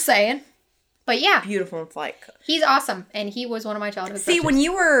 Just saying. But yeah. Beautiful Fight Club. He's awesome. And he was one of my childhood See, crushes. when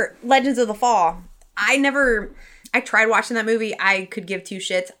you were Legends of the Fall, I tried watching that movie. I could give two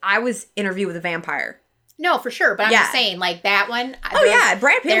shits. I was Interview with a Vampire. No, for sure. But I'm just saying, like, that one. Oh, yeah.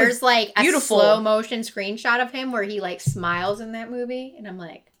 Brad Pitt there's, was like, a beautiful. slow motion screenshot of him where he, like, smiles in that movie. And I'm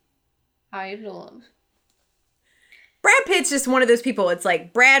like, how you doing? Brad Pitt's just one of those people. It's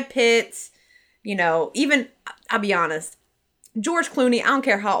like Brad Pitt, you know, even, I'll be honest, George Clooney, I don't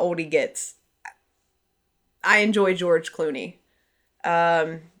care how old he gets. I enjoy George Clooney.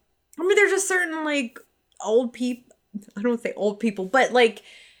 I mean, there's just certain, like, old people. I don't want to say old people, but, like,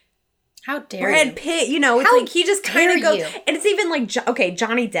 how dare Brad you? Pitt, you know, it's How like he just kind of goes. you? And it's even like, okay,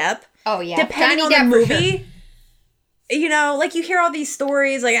 Johnny Depp. Oh, yeah. Depending Johnny on Depp the for movie, sure. you know, like you hear all these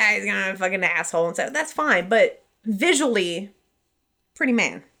stories, like, he's gonna fucking asshole and stuff. That's fine, but visually, pretty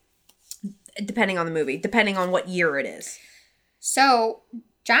man. Depending on the movie, depending on what year it is. So,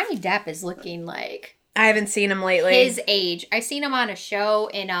 Johnny Depp is looking like I haven't seen him lately. his age. I seen him on a show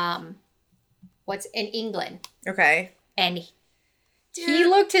in, in England. Okay. And he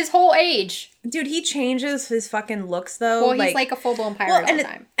looked his whole age. Dude, he changes his fucking looks, though. Well, he's like a full-blown pirate all the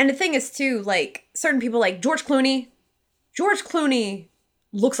time. And the thing is, too, like, certain people like George Clooney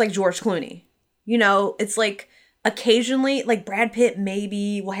looks like George Clooney. You know, it's like occasionally, like Brad Pitt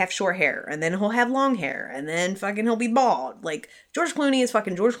maybe will have short hair, and then he'll have long hair, and then fucking he'll be bald. Like, George Clooney is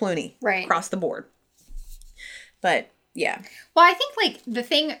fucking George Clooney. Right. Across the board. But, yeah. Well, I think, like, the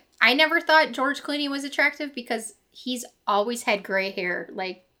thing, I never thought George Clooney was attractive because he's always had gray hair,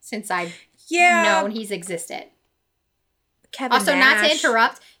 like, since I've known he's existed. Kevin Also, Nash. not to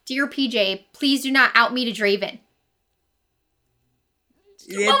interrupt, dear PJ, please do not out me to Draven.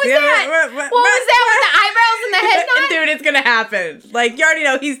 What was that? What was that with the eyebrows and the head nod? Dude, it's gonna happen. Like, you already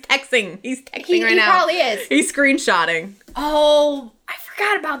know he's texting. He's texting right now. He probably is. He's screenshotting. Oh, I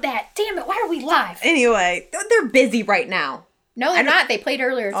forgot about that. Damn it, why are we live? Anyway, they're busy right now. No, they're not. They played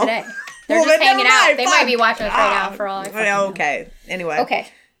earlier today. They're Well, just then hanging never out. mind. They Fuck. might be watching us right now for all I fucking know. Okay. Anyway. Okay.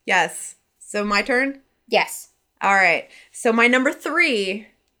 Yes. So my turn? Yes. All right. So my number 3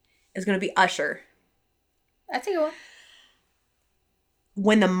 is going to be Usher. That's a good one.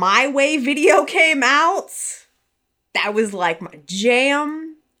 When the My Way video came out, that was like my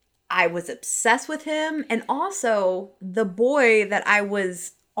jam. I was obsessed with him. And also, the boy that I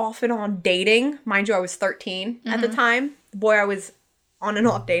was off and on dating, mind you, I was 13 at the time. The boy I was on and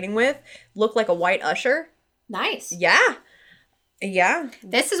off dating with looked like a white Usher. Nice. Yeah. Yeah.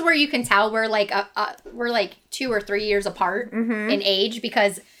 This is where you can tell we're like 2 or 3 years apart in age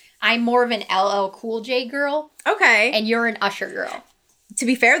because I'm more of an LL Cool J girl Okay. and you're an Usher girl. To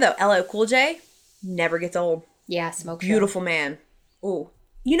be fair, though, LL Cool J never gets old. Yeah, smoke show. Beautiful man. Ooh.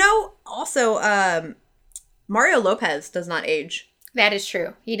 You know, also, Mario Lopez does not age. That is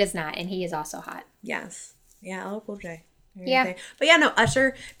true. He does not, and he is also hot. Yes. Yeah, LL Cool J. Yeah. But yeah, no,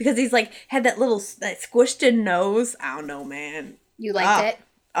 Usher, because he's like, had that squished in nose. I don't know, man. You liked it?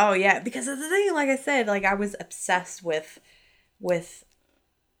 Oh, yeah. Because of the thing, like I said, like I was obsessed with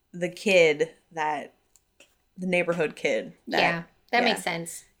the kid the neighborhood kid. That makes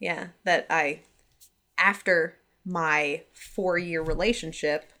sense. Yeah, that after my 4-year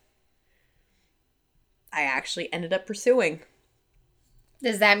relationship, I actually ended up pursuing.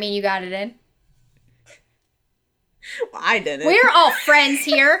 Does that mean you got it in? Well, I didn't. We're all friends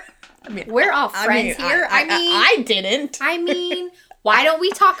here. We're all I friends here. I didn't. I mean, why don't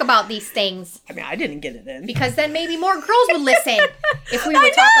we talk about these things? I mean, I didn't get it in. Because then maybe more girls would listen if we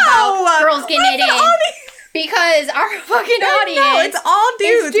would talk about girls getting it in. Because our fucking audience. No, it's all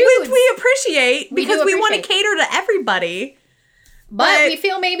dudes. dudes. We appreciate because we want to appreciate. cater to everybody. But we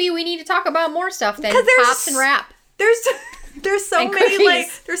feel maybe we need to talk about more stuff than pops and rap. There's so And many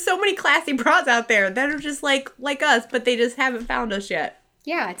cookies. there's so many classy bras out there that are just like us, but they just haven't found us yet.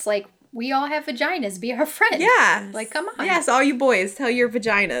 Yeah, it's like we all have vaginas. Be our friend. Yeah. Like, come on. Yes, all you boys, tell your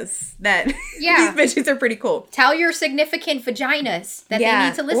vaginas that Yeah. these bitches are pretty cool. Tell your significant vaginas that they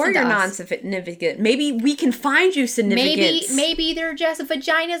need to listen or to your us. non-significant. Maybe we can find you significance. Maybe they're just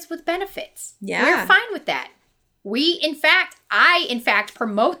vaginas with benefits. Yeah. We're fine with that. I in fact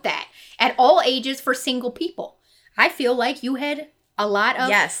promote that at all ages for single people. I feel like you had a lot of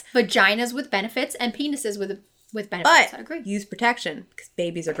vaginas with benefits and penises with benefits. But I agree. use protection because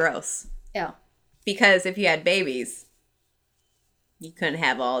babies are gross. Yeah. Because if you had babies, you couldn't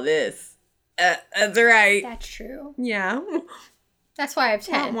have all this. That's right. That's true. Yeah. That's why I have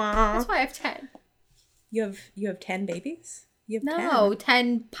 10. Wah-wah. That's why I have 10. You have 10 babies? You have 10? No,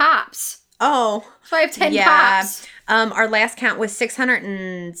 10 pops. Oh. So I have 10 pops. Our last count was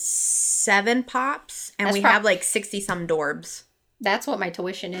 607 pops, and we have like 60-some Dorbs. That's what my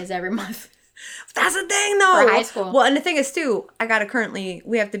tuition is every month. That's the thing, though. For high school. Well, and the thing is, too,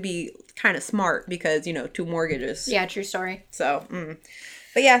 we have to be kind of smart because, 2 mortgages. Yeah, true story. So,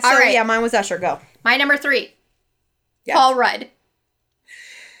 But yeah, All right. mine was Usher. Go. My number 3. Yes. Paul Rudd.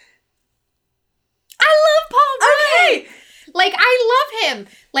 I love Paul Rudd. Okay. Like, I love him.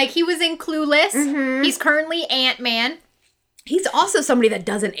 Like, he was in Clueless. Mm-hmm. He's currently Ant-Man. He's also somebody that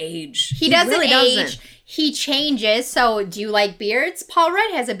doesn't age. He doesn't really age. doesn't. He changes. So, do you like beards? Paul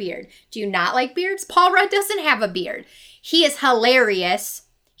Rudd has a beard. Do you not like beards? Paul Rudd doesn't have a beard. He is hilarious.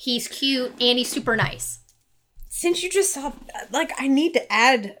 He's cute, and he's super nice. Since you just saw, I need to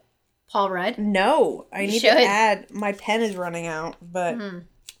add... Paul Rudd? No, I need to should. add... My pen is running out, but...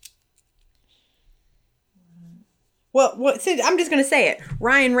 Well, so I'm just going to say it.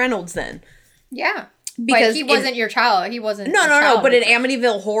 Ryan Reynolds, then. Yeah. Because but he wasn't your child. He wasn't. No. But in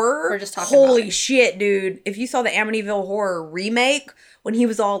Amityville Horror, we're just talking holy about it. shit, dude! If you saw the Amityville Horror remake when he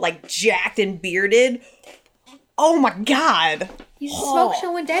was all like jacked and bearded, oh my god! He's a smoke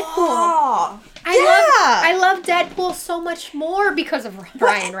show in Deadpool. Oh, I love Deadpool so much more because of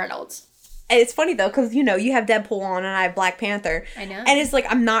Ryan Reynolds. And it's funny though, because you have Deadpool on and I have Black Panther. I know. And it's like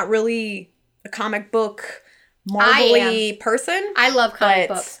I'm not really a comic book Marvel-y person. I love comic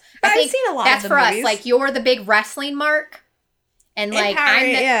books. But I think I've seen a lot that's of the for movies. us. Like, you're the big wrestling mark. And, like,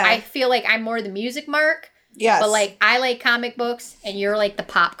 I feel like I'm more the music mark. Yes. But, like, I like comic books, and you're, like, the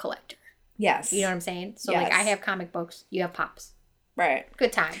pop collector. Yes. You know what I'm saying? So, Yes. like, I have comic books. You have pops. Right.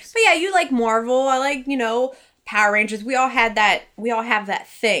 Good times. But yeah, you like Marvel. I like, Power Rangers. We all have that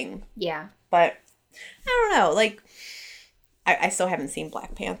thing. Yeah. But, I don't know. Like, I still haven't seen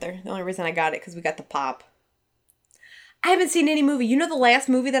Black Panther. The only reason I got it because we got the pop. I haven't seen any movie. You know the last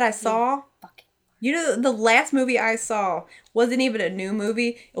movie that I saw? The last movie I saw wasn't even a new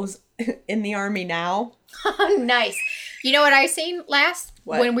movie. It was In the Army Now. Nice. You know what I seen last?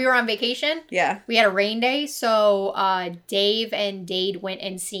 What? When we were on vacation? Yeah. We had a rain day, so Dave and Dade went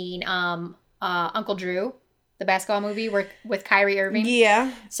and seen Uncle Drew, the basketball movie with Kyrie Irving.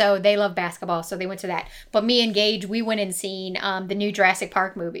 Yeah. So they love basketball, so they went to that. But me and Gage, we went and seen the new Jurassic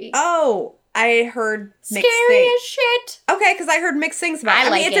Park movie. Oh, I heard mixed Scary things. as shit. Okay, because I heard mixed things about it. I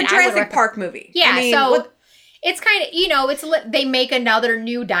like it's it. a Jurassic Park movie. Yeah, I mean, so it's kind of, they make another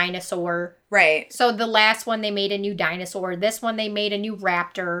new dinosaur. Right. So the last one, they made a new dinosaur. This one, they made a new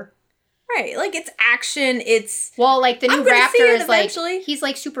raptor. Right. Like, it's action. It's... Well, like, the new I'm gonna see raptor it is, like, eventually. he's,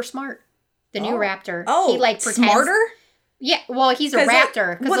 like, super smart. The new raptor. Oh, he, like, pretends, smarter? Yeah, well, he's a 'Cause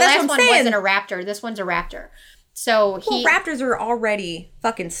raptor. Because well, the that's last what one I'm saying. wasn't a raptor. This one's a raptor. So he... Well, raptors are already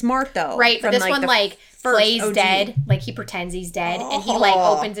fucking smart, though. Right, but this one, the like, first plays OG. dead. Like, he pretends he's dead. And he, like,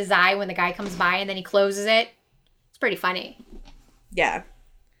 Oh. opens his eye when the guy comes by, and then he closes it. It's pretty funny. Yeah.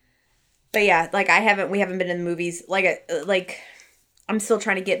 But yeah, like, we haven't been in the movies. Like, I'm still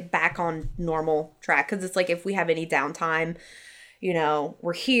trying to get back on normal track. Because it's like, if we have any downtime,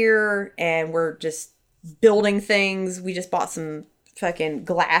 we're here and we're just building things. We just bought some fucking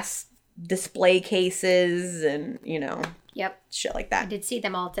glass display cases and, Yep. shit like I that. did see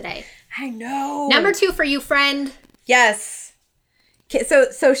them all today. I know. Number 2 for you, friend. Yes. Okay,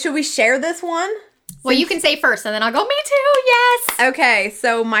 so should we share this one? Well, you can say first, and then I'll go, me too, yes. Okay,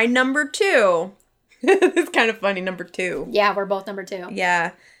 so my number 2, it's kind of funny, number 2. Yeah, we're both number 2.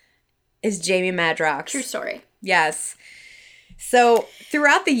 Yeah, is Jamie Madrox. True story. Yes. So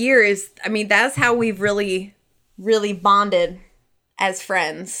throughout the years, I mean, that's how we've really, really bonded as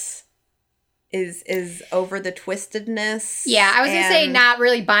friends. Is over the twistedness. Yeah, I was going to say and- not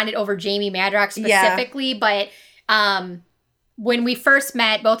really bonded over Jamie Madrox specifically, but when we first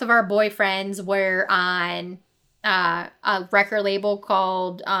met, both of our boyfriends were on a record label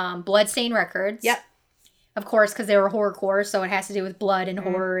called Bloodstain Records. Yep. Of course, because they were horrorcore, so it has to do with blood and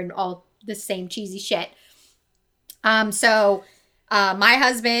horror and all the same cheesy shit. So my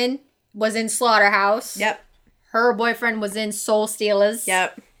husband was in Slaughterhouse. Yep. Her boyfriend was in Soul Stealers.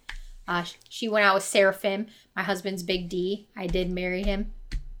 Yep. She went out with Seraphim. My husband's Big D. I did marry him.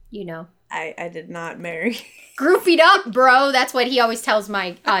 I did not marry. Groupied up, bro. That's what he always tells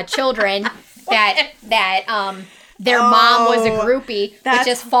my children, that their mom was a groupie, which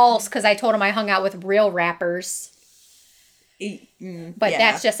is false because I told him I hung out with real rappers. But yeah.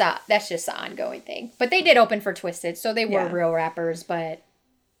 that's just an ongoing thing. But they did open for Twisted, so they were real rappers, but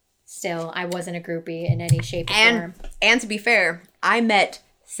still, I wasn't a groupie in any shape or form. And to be fair, I met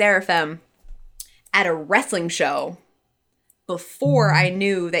Seraphim at a wrestling show before I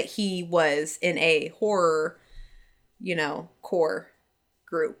knew that he was in a horror, core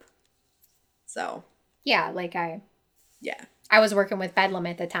group. So Yeah, like I yeah. was working with Bedlam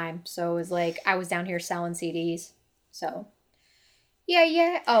at the time, so it was like I was down here selling CDs. So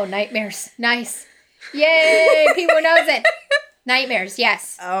yeah. Oh, Nightmares, nice. Yay, people knows it. Nightmares,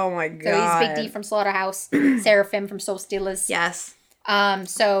 yes. Oh my So he's god. Big D from Slaughterhouse, Seraphim from Soul Stealers. Yes.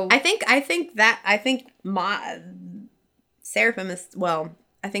 So I think my Seraphim is, well,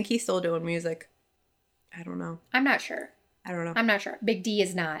 I think he's still doing music. I don't know. I'm not sure. I'm not sure. Big D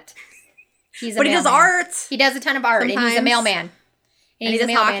is not. He's a But he does mailman. art. He does a ton of art, and he's a Sometimes. mailman. And he he's a does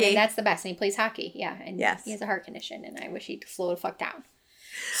mailman, hockey. and that's the best. And he plays hockey, yeah. And Yes. he has a heart condition, and I wish he'd slow the fuck down.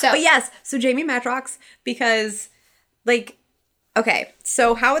 So, But yes, so Jamie Madrox, because, like, okay,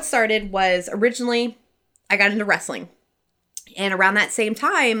 so how it started was originally I got into wrestling. And around that same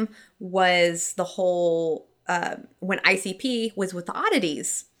time was the whole, when ICP was with the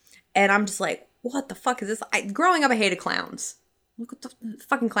Oddities. And I'm just like, what the fuck is this? Growing up, I hated clowns. Look what the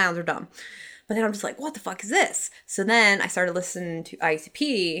fucking clowns are dumb. But then I'm just like, what the fuck is this? So then I started listening to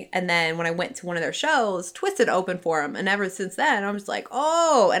ICP. And then when I went to one of their shows, Twisted opened for them. And ever since then, I'm just like,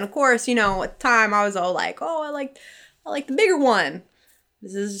 oh. And of course, you know, at the time I was all like, oh, I like the bigger one.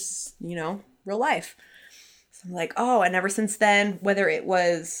 This is, you know, real life. So I'm like, oh. And ever since then, whether it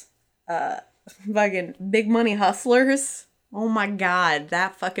was fucking Big Money Hustlers, oh my God,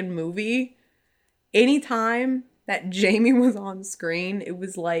 that fucking movie. Anytime that Jamie was on screen, it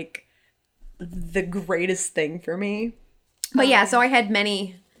was like the greatest thing for me. But yeah, so I had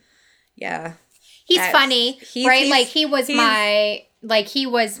many. Yeah. he's funny, right? Like, he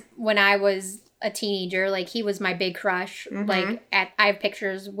was when I was a teenager, like, he was my big crush. Mm-hmm. Like, I have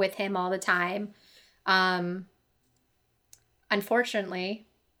pictures with him all the time. Unfortunately,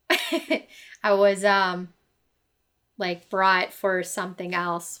 I was, like, brought for something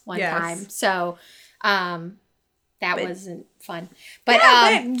else one time. So, that wasn't fun. But,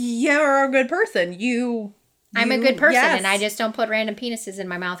 yeah, but you're a good person. I'm a good person, yes. and I just don't put random penises in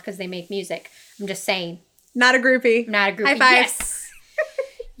my mouth because they make music. I'm just saying. Not a groupie. Not a groupie. High five. Yes.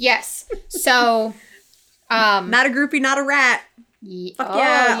 Yes. So, not a groupie, not a rat. Fuck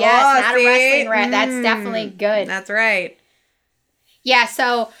yeah. Yes, not see? a wrestling rat. That's definitely good. That's right. Yeah,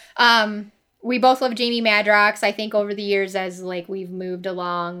 so we both love Jamie Madrox. I think over the years, as like we've moved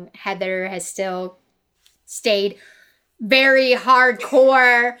along, Heather has still stayed very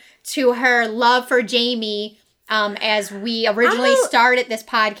hardcore to her love for Jamie. As we originally started this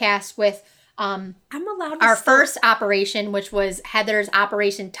podcast with I'm allowed to our first operation, which was Heather's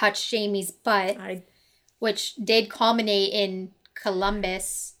Operation Touch Jamie's Butt, which did culminate in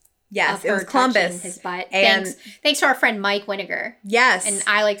Columbus. Yes, of it her was Columbus. touching his butt. And Thanks to our friend Mike Winiger. yes. And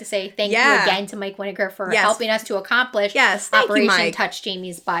I like to say thank you again to Mike Winiger for helping us to accomplish thank you, Operation Mike. Touch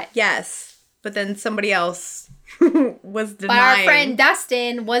Jamie's Butt. Yes. But then somebody else was denying. But our friend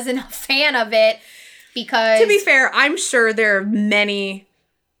Dustin wasn't a fan of it because... To be fair, I'm sure there are many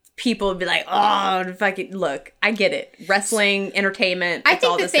people would be like, oh, fucking, look, I get it. Wrestling, entertainment, I it's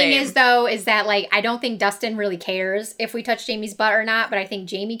all think the the thing same. is, though, is that, like, I don't think Dustin really cares if we touch Jamie's butt or not, but I think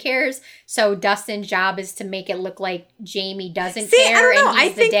Jamie cares. So Dustin's job is to make it look like Jamie doesn't care I don't know. and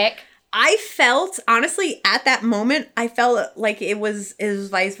he's the dick. I felt, honestly, at that moment, I felt like it was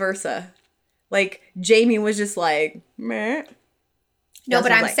vice versa. Like, Jamie was just like, meh. No, but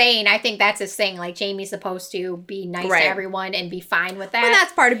Dustin's I'm like, saying, I think that's his thing. Like, Jamie's supposed to be nice Right. to everyone and be fine with that. And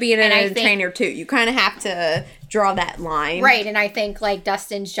that's part of being an And I think- entertainer, too. You kind of have to draw that line. Right, and I think, like,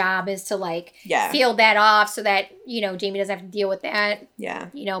 Dustin's job is to, like, field that off so that, you know, Jamie doesn't have to deal with that, Yeah.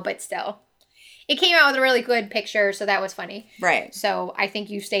 you know, but still. It came out with a really good picture, so that was funny. Right. So I think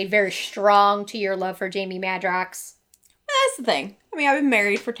you stayed very strong to your love for Jamie Madrox. That's the thing. I mean, I've been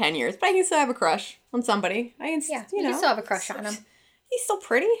married for 10 years, but I can still have a crush on somebody. I can, Yeah, you know. can still have a crush on him. He's still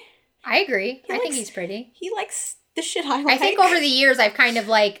pretty. I agree. I think likes- he's pretty. He likes the shit I like. I think over the years I've kind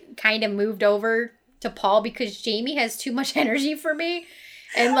of moved over to Paul because Jamie has too much energy for me.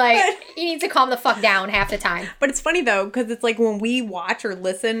 And, like, he needs to calm the fuck down half the time. But it's funny, though, because it's like when we watch or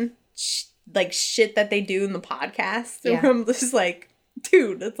listen, like, shit that they do in the podcast, Yeah. I'm just like,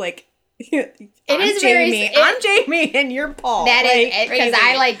 dude, it's like, It I'm is Jamie. I'm Jamie, and you're Paul. That like, is because crazy.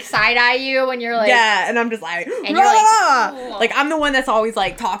 I, like, side-eye you when you're like... Yeah, and I'm just like, you're like, "Rah!" Like, I'm the one that's always,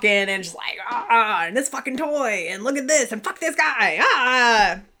 like, talking and just like, and this fucking toy, and look at this, and fuck this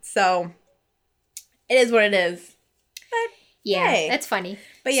guy, So, it is what it is. But, Yeah, yay. that's funny.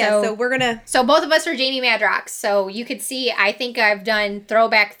 But yeah, so we're gonna... So both of us are Jamie Madrox. So you could see, I think I've done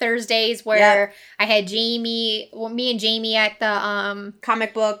Throwback Thursdays where I had me and Jamie at the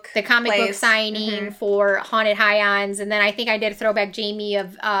comic book book signing for Haunted Highons. And then I think I did a Throwback Jamie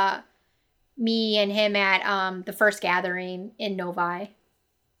of me and him at the first gathering in Novi.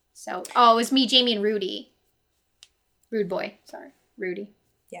 So, it was me, Jamie, and Rudy. Rude boy. Sorry. Rudy.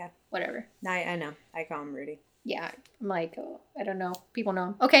 Yeah. Whatever. I know. I call him Rudy. Yeah. I'm like, I don't know. People know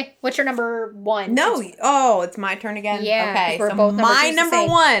him. Okay. What's your number one? No. It's my turn again? Yeah. Okay. We're So both my number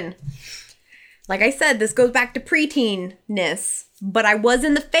number one. Like I said, this goes back to preteenness, but I was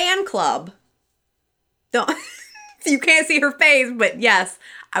in the fan club. Don't you can't see her face, but yes,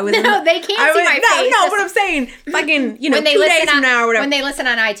 I was. No, they can't see my face. No, but I'm saying, fucking, when they 2 listen days from now or whatever. When they listen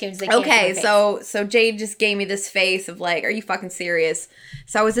on iTunes, they can't see my face. So Jade just gave me this face of like, are you fucking serious?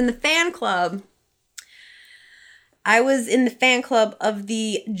 So I was in the fan club. I was in the fan club of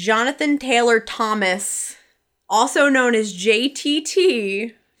the Jonathan Taylor Thomas, also known as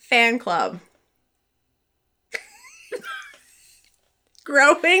JTT fan club.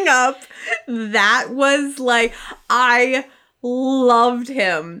 Growing up, that was like, I loved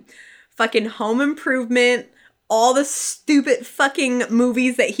him. Fucking Home Improvement, all the stupid fucking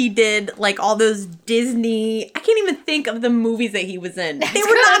movies that he did, like all those Disney. I can't even think of the movies that he was in. They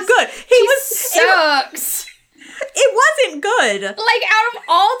were not good. He sucks. It wasn't good. Like, out of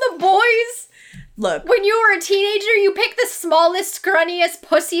all the boys, look, when you were a teenager, you picked the smallest, scrunniest,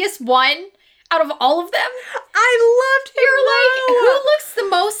 pussiest one out of all of them. I loved him. You're like, who looks the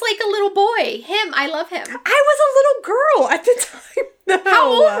most like a little boy? Him. I love him. I was a little girl at the time, though. How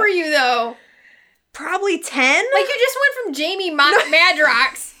old were you, though? Probably 10. Like, you just went from Jamie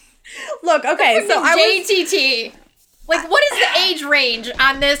Madrox. Look, okay, so I was... JTT. Like, what is the age range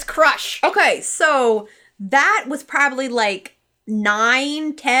on this crush? Okay, so that was probably like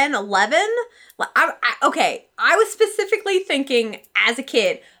 9, 10, 11. Okay, I was specifically thinking as a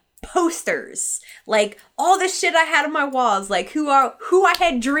kid, posters, like all the shit I had on my walls, like who I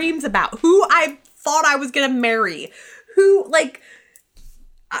had dreams about, who I thought I was gonna marry, who like,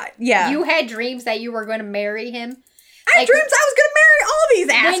 yeah. You had dreams that you were going to marry him. I had dreams I was gonna marry all these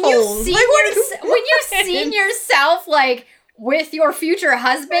assholes. When you seen yourself like with your future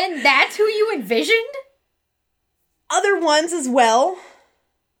husband, that's who you envisioned. Other ones as well.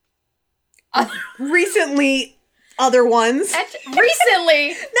 Recently. Other ones. Recently.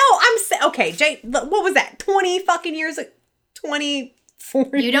 No, okay, Jay, what was that? 20 fucking years ago? 24 years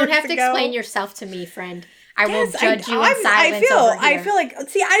ago? You don't have to explain yourself to me, friend. I will judge you in silence I feel like,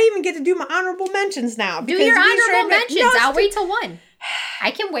 see, I didn't even get to do my honorable mentions now. Do your honorable mentions. I'll wait till 1.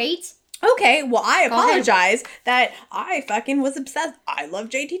 I can wait. Okay, well, I apologize that I fucking was obsessed. I love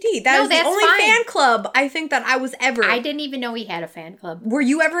JTT. That is the only fan club I think that I was ever. I didn't even know he had a fan club. Were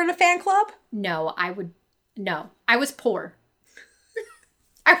you ever in a fan club? No, I was poor.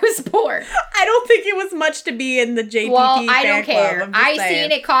 I was poor. I don't think it was much to be in the JTT fan club. Well, I don't care. I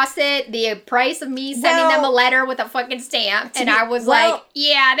seen it costed the price of me sending them a letter with a fucking stamp. And I was like,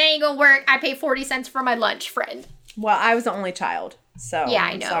 yeah, that ain't gonna work. I pay 40 cents for my lunch, friend. Well, I was the only child. So, yeah,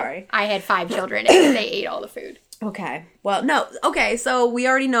 I know. Sorry. I had 5 children and they ate all the food. Okay. Well, no. Okay, so we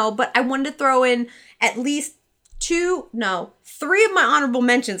already know. But I wanted to throw in at least 3 of my honorable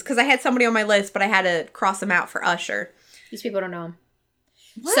mentions because I had somebody on my list, but I had to cross them out for Usher. These people don't know him.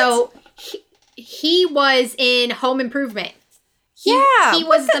 What? So he was in Home Improvement. He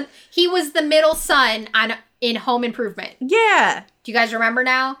was the middle son in Home Improvement. Yeah. Do you guys remember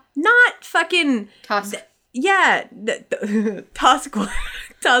now? Not fucking Tusk. Yeah, Tusk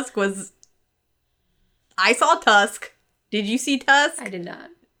was. I saw Tusk. Did you see Tusk? I did not.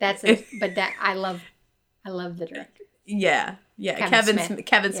 That's it. But I love the director. Yeah.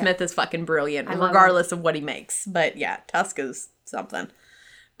 Kevin Smith is fucking brilliant, regardless of what he makes. But yeah, Tusk is something.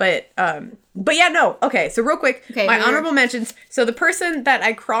 But yeah, no. Okay, so real quick, my honorable mentions. So the person that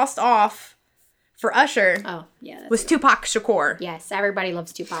I crossed off for Usher was Tupac Shakur. Yes, everybody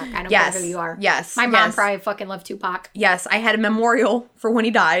loves Tupac. I don't care who you are. Yes. My mom probably fucking loved Tupac. Yes, I had a memorial for when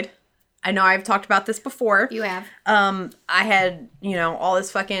he died. I know I've talked about this before. You have. I had, all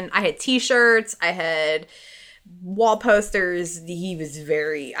this fucking, I had t-shirts, I had wall posters.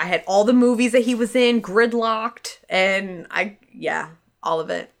 I had all the movies that he was in, Gridlocked, and all of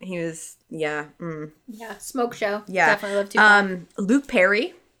it. He was, Yeah, Smoke Show. Yeah. Definitely love Tupac. Luke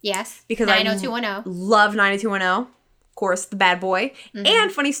Perry. Yes. Because 90210. Love 90210. Of course, the bad boy. Mm-hmm.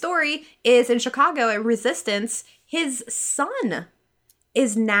 And funny story is in Chicago at Resistance, his son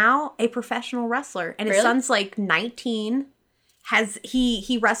is now a professional wrestler. And his son's like 19.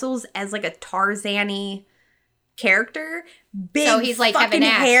 He wrestles as like a Tarzan-y character. Big so he's like fucking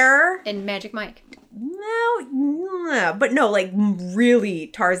hair. And Magic Mike. No, but no, like really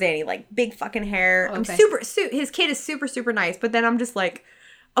Tarzan-y, like big fucking hair. Okay. His kid is super, super nice. But then I'm just like,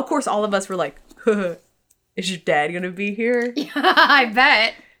 of course, all of us were like, is your dad gonna be here? Yeah, I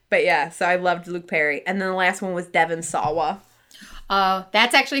bet. But yeah, so I loved Luke Perry. And then the last one was Devin Sawa. Oh,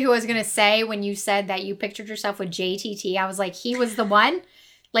 that's actually who I was going to say when you said that you pictured yourself with JTT. I was like, he was the one.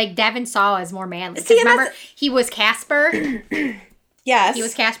 Like, Devin Saw is more manly. See, remember, he was Casper. Yes. He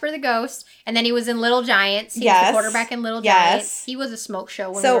was Casper the Ghost. And then he was in Little Giants. He was the quarterback in Little Giants. He was a smoke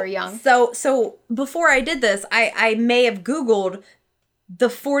show when we were young. So before I did this, I may have Googled the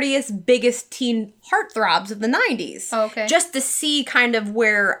 40th biggest teen heartthrobs of the 90s. Oh, okay. Just to see kind of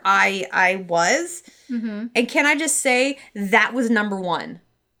where I was. Mm-hmm. And can I just say, that was number 1.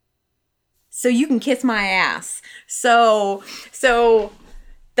 So you can kiss my ass. So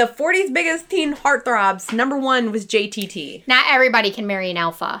the 40th biggest teen heartthrobs, number 1 was JTT. Not everybody can marry an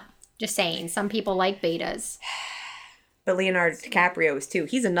alpha. Just saying. Some people like betas. But Leonardo DiCaprio is too.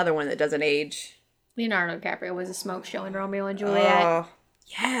 He's another one that doesn't age. Leonardo DiCaprio was a smoke show in Romeo and Juliet. Oh,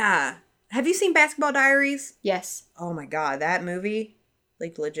 yeah. Have you seen Basketball Diaries? Yes. Oh my god, that movie,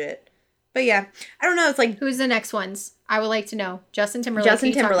 like legit. But yeah, I don't know. It's like, who's the next ones? I would like to know. Justin Timberlake.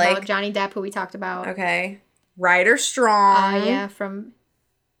 Who talked about. Johnny Depp, who we talked about. Okay. Ryder Strong. Yeah, from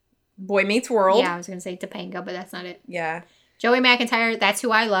Boy Meets World. Yeah, I was gonna say Topanga, but that's not it. Yeah. Joey McIntyre. That's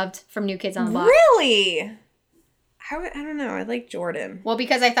who I loved from New Kids on the Block. Really? I don't know. I like Jordan. Well,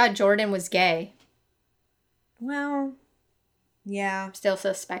 because I thought Jordan was gay. Well, yeah. Still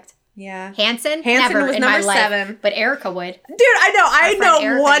suspect. Yeah. Hanson never was in number my 7. Life, but Erica would. Dude, I know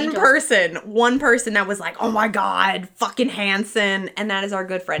Erica one person that was like, oh my god, fucking Hanson, and that is our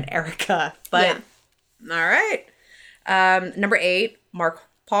good friend Erica. But all right. Number 8,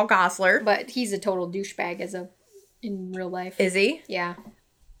 Paul Gosselaar. But he's a total douchebag in real life. Is he? Yeah.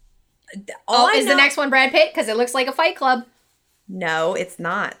 Is the next one Brad Pitt? Because it looks like a Fight Club. No, it's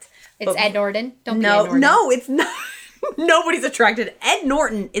not. It's Ed Norton. Don't be Ed Norton. No, it's not. Nobody's attracted. Ed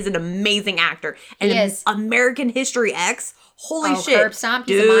Norton is an amazing actor. And he is. American History X. Holy shit. Curb Stomp.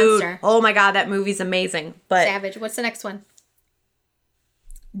 He's a monster. Oh my god, that movie's amazing. But Savage. What's the next one?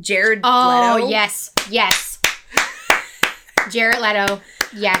 Jared Leto. Oh, yes. Jared Leto.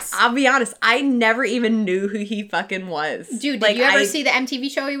 Yes. I'll be honest, I never even knew who he fucking was. Dude, did you ever see the MTV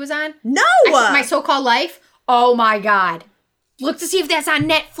show he was on? No! My So-Called Life? Oh my god. Look to see if that's on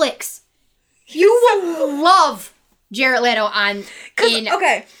Netflix. You will love Jared Leto in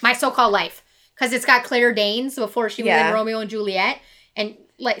My So-Called Life. Because it's got Claire Danes before she was in Romeo and Juliet. And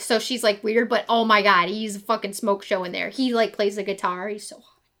like, so she's like weird, but oh my god, he's a fucking smoke show in there. He like plays the guitar. He's so hot.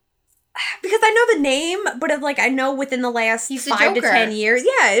 Because I know the name, but I know within the last 5 to 10 years.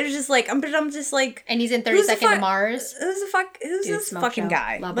 Yeah, it was just like, I'm just like. And he's in 32nd to Mars. Who's this fucking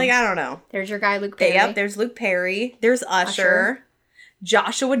guy? Love like, him. I don't know. There's your guy, Luke Perry. Yep, there's Luke Perry. There's Usher.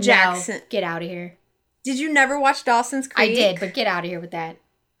 Joshua Jackson. No, get out of here. Did you never watch Dawson's Creek? I did, but get out of here with that.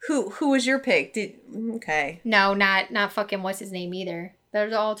 Who was your pick? Okay. No, not fucking what's his name either.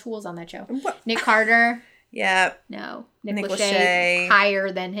 There's all tools on that show. What? Nick Carter. Yeah. No. Nick Lachey. Higher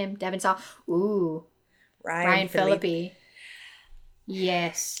than him. Devin Saw. Ooh. Ryan Phillippe.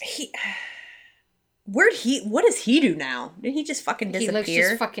 Yes. What does he do now? Did he just fucking disappear? He looks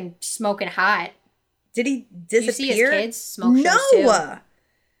just fucking smoking hot. Did he disappear? You see his kids smoke shows too.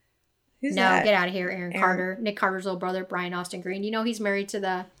 Who's that? Get out of here, Aaron Carter. Nick Carter's little brother, Brian Austin Green. You know he's married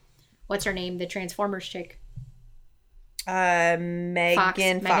to what's her name? The Transformers chick. Megan Fox.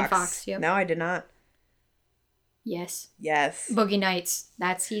 Megan Fox, yep. No, I did not. Yes. Boogie Nights.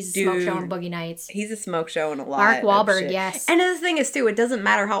 He's a smoke show on Boogie Nights. He's a smoke show in a lot. Mark Wahlberg, yes. And the thing is too, it doesn't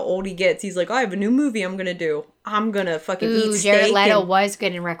matter how old he gets. He's like, I have a new movie I'm gonna do. I'm gonna fucking eat steak. Jared Leto was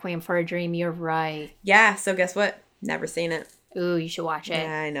good in Requiem for a Dream. You're right. Yeah. So guess what? Never seen it. Ooh, you should watch it.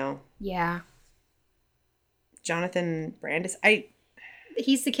 Yeah, I know. Yeah. Jonathan Brandis.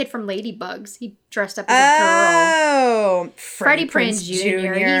 He's the kid from Ladybugs. He dressed up as a girl. Oh, Freddie Prinze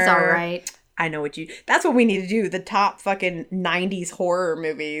Jr. He's all right. I know that's what we need to do. The top fucking 90s horror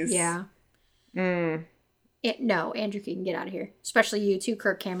movies. Yeah. No, Andrew Keaton, get out of here. Especially you too,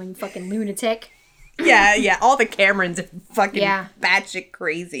 Kirk Cameron, you fucking lunatic. Yeah. All the Camerons are fucking batshit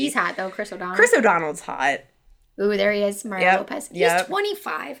crazy. He's hot though, Chris O'Donnell. Chris O'Donnell's hot. Ooh, there he is, Mario Lopez. He's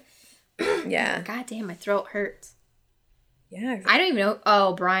 25. Yeah. God damn, my throat hurts. Yeah. I don't even know.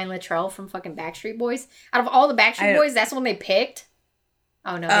 Oh, Brian Luttrell from fucking Backstreet Boys. Out of all the Backstreet Boys, that's the one they picked.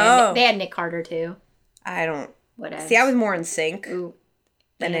 Oh no, they had Nick Carter too. I don't. Whatever. See, I was more in sync than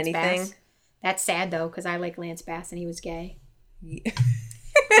Lance anything. Bass. That's sad though, because I like Lance Bass and he was gay.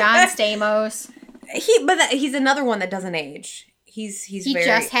 John Stamos. He's another one that doesn't age. He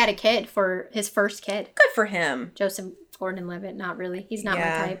just had a kid for his first kid. Good for him. Joseph Gordon-Levitt, not really. He's not my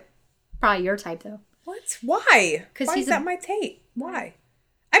type. Probably your type though. What? Why? Because he's not my tape. Why?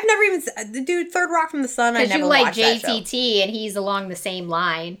 I've never even the dude Third Rock from the Sun. I never watched that show. Because you like JTT and he's along the same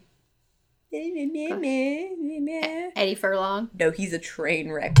line. Eddie Furlong. No, he's a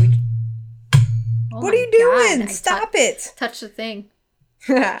train wreck. Oh What my are you doing? God, Stop it. Touch the thing.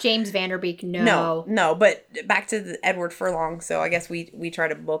 James Vanderbeek, No, but back to the Edward Furlong, so I guess we try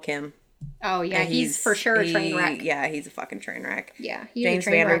to book him. Oh, yeah, he's for sure a train wreck. Yeah, he's a fucking train wreck. Yeah, he was a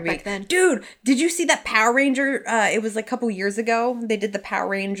train wreck back then. Dude, did you see that Power Ranger? It was like a couple years ago. They did the Power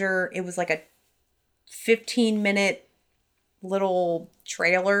Ranger. It was like a 15-minute little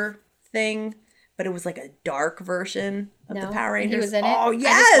trailer thing, but it was like a dark version of the Power Rangers. He was in it? Oh,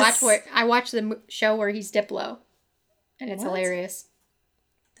 yes! I watched the show where he's Diplo, and it's hilarious.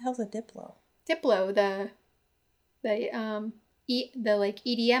 What the hell's a Diplo? Diplo, the like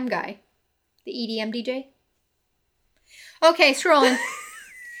EDM guy. The EDM DJ. Okay, scrolling.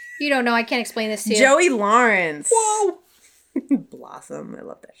 You don't know. I can't explain this to you. Joey Lawrence. Whoa. Blossom. I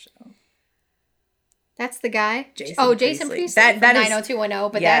love that show. That's the guy. Jason Priestley. That is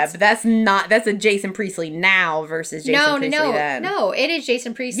 90210. But yeah, but that's a Jason Priestley now versus Jason Priestley then. No, it is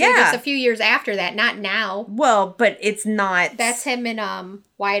Jason Priestley. Yeah. Just a few years after that, not now. Well, but it's not. That's him in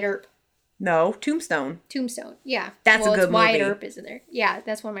Wyatt Earp. No, Tombstone. Yeah. That's a good movie. Wyatt Earp is in there. Yeah,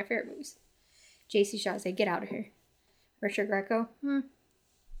 that's one of my favorite movies. J.C. Chasez, get out of here. Richard Greco.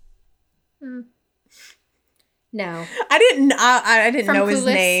 No. I didn't know his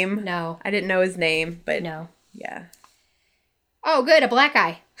Clueless? name. No. I didn't know his name, but No. yeah. Oh, good, a black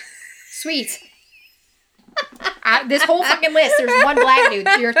guy. Sweet. This whole fucking list, there's one black dude.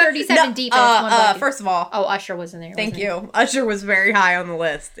 You're 37 deep and it's one black dude. First of all. Oh, Usher was in there. Thank you. Usher was very high on the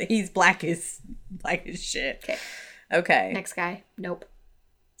list. He's black as shit. Okay. Next guy. Nope.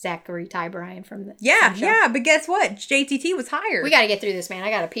 Zachary Ty Bryan from the Yeah, show. yeah, but guess what? JTT was higher. We got to get through this, man.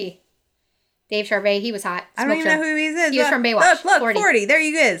 I got to pee. Dave Charvet, he was hot. I don't even know who he is. He was from Baywatch. Look, 40. There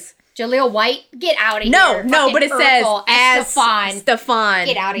you is. Jaleel White, get out of here. No, but it says as Stefan.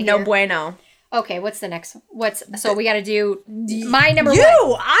 Get out of here. No bueno. Okay, what's the next? So we got to do my number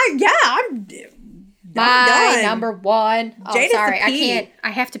one. I'm My done. number one. Oh, Jade has sorry. to I pee. can't.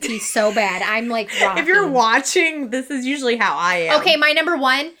 I have to pee so bad. I'm like rocking. If you're watching, this is usually how I am. Okay, my number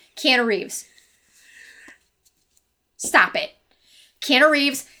one, Keanu Reeves. Stop it. Keanu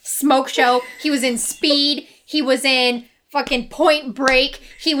Reeves, Smoke Show. He was in Speed. He was in fucking Point Break.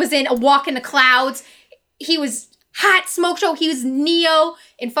 He was in A Walk in the Clouds. He was hot. Smoke Show. He was Neo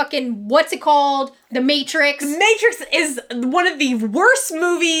in fucking, what's it called? The Matrix. Matrix is one of the worst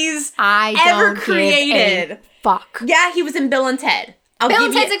movies I ever don't created. give a fuck. Yeah, he was in Bill and Ted. Bill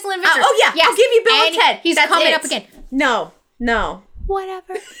and Ted's Excellent Adventure. Oh yeah, Yes. I'll give you Bill and Ted. He's That's coming it. up again. No.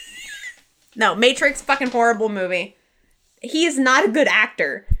 Whatever. No, Matrix, fucking horrible movie. He is not a good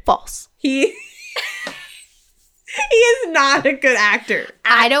actor. False. He is not a good actor.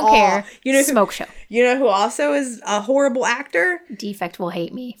 I don't care. You know Smoke Show. You know who also is a horrible actor? Defect will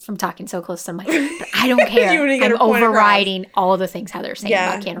hate me from talking so close to the mic, but I don't care. You wanna get I'm her point overriding all the things Heather's saying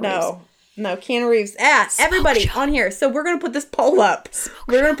about Keanu Reeves. No, Keanu Reeves. Everybody on here. So we're gonna put this poll up.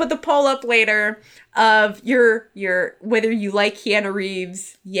 We're gonna put the poll up later of your whether you like Keanu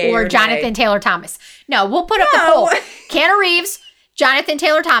Reeves, Or Jonathan Taylor Thomas. No, we'll put up the poll. Keanu Reeves, Jonathan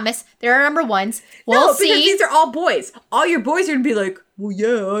Taylor Thomas. They're our number ones. We'll see. Because these are all boys. All your boys are gonna be like, well,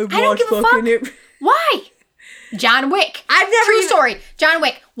 yeah, I don't give a fuck. Why? John Wick. True story. John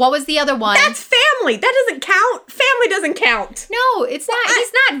Wick. What was the other one? That's family. That doesn't count. Family doesn't count. No, it's not.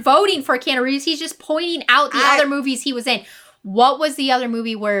 He's not voting for Keanu Reeves. He's just pointing out the other movies he was in. What was the other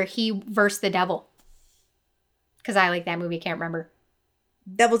movie where he versed the devil? Because I like that movie. Can't remember.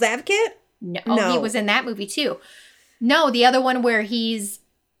 Devil's Advocate? No. He was in that movie too. No, the other one where he's...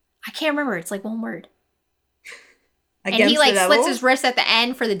 I can't remember. It's like one word. And he like slits his wrist at the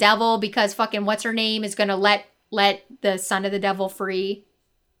end for the devil because fucking what's her name is going to let the son of the devil free.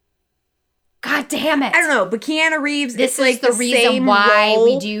 God damn it. I don't know, but Keanu Reeves, this is like the reason same why role.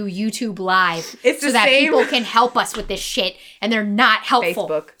 we do YouTube Live. It's so that people can help us with this shit and they're not helpful.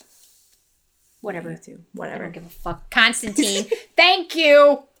 Facebook. Whatever. YouTube. I Whatever. don't give a fuck. Constantine. Thank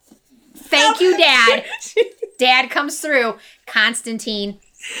you. Thank you, Dad. Dad comes through. Constantine.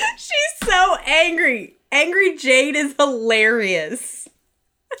 She's so angry. Angry Jade is hilarious.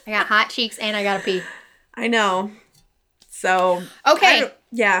 I got hot cheeks and I gotta pee. I know. So. Okay.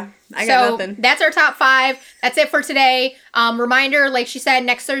 I got nothing. That's our top 5. That's it for today. Reminder, like she said,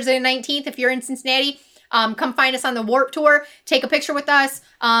 next Thursday the 19th, if you're in Cincinnati, come find us on the Warp Tour. Take a picture with us.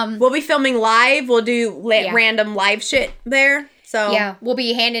 We'll be filming live. We'll do random live shit there. So yeah, we'll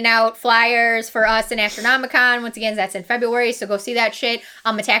be handing out flyers for us in Astronomicon. Once again, that's in February, so go see that shit.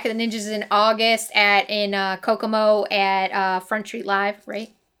 Attack of the Ninjas is in August in Kokomo at Front Street Live,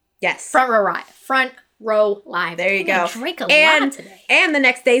 right? Yes. Front Row Live. There you go. Drink a lot today. And the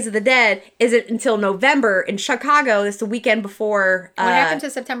next Days of the Dead isn't until November in Chicago. It's the weekend before. What happened to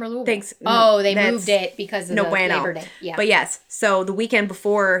September Louisville? They moved it because of Labor Day. Yeah. But yes, so the weekend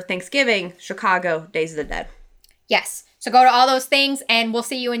before Thanksgiving, Chicago, Days of the Dead. Yes. So go to all those things, and we'll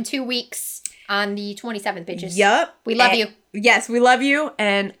see you in 2 weeks on the 27th, bitches. Yep. We love you. Yes, we love you.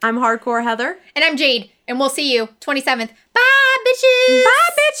 And I'm Hardcore Heather. And I'm Jade. And we'll see you 27th. Bye, bitches. Bye,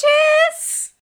 bitches.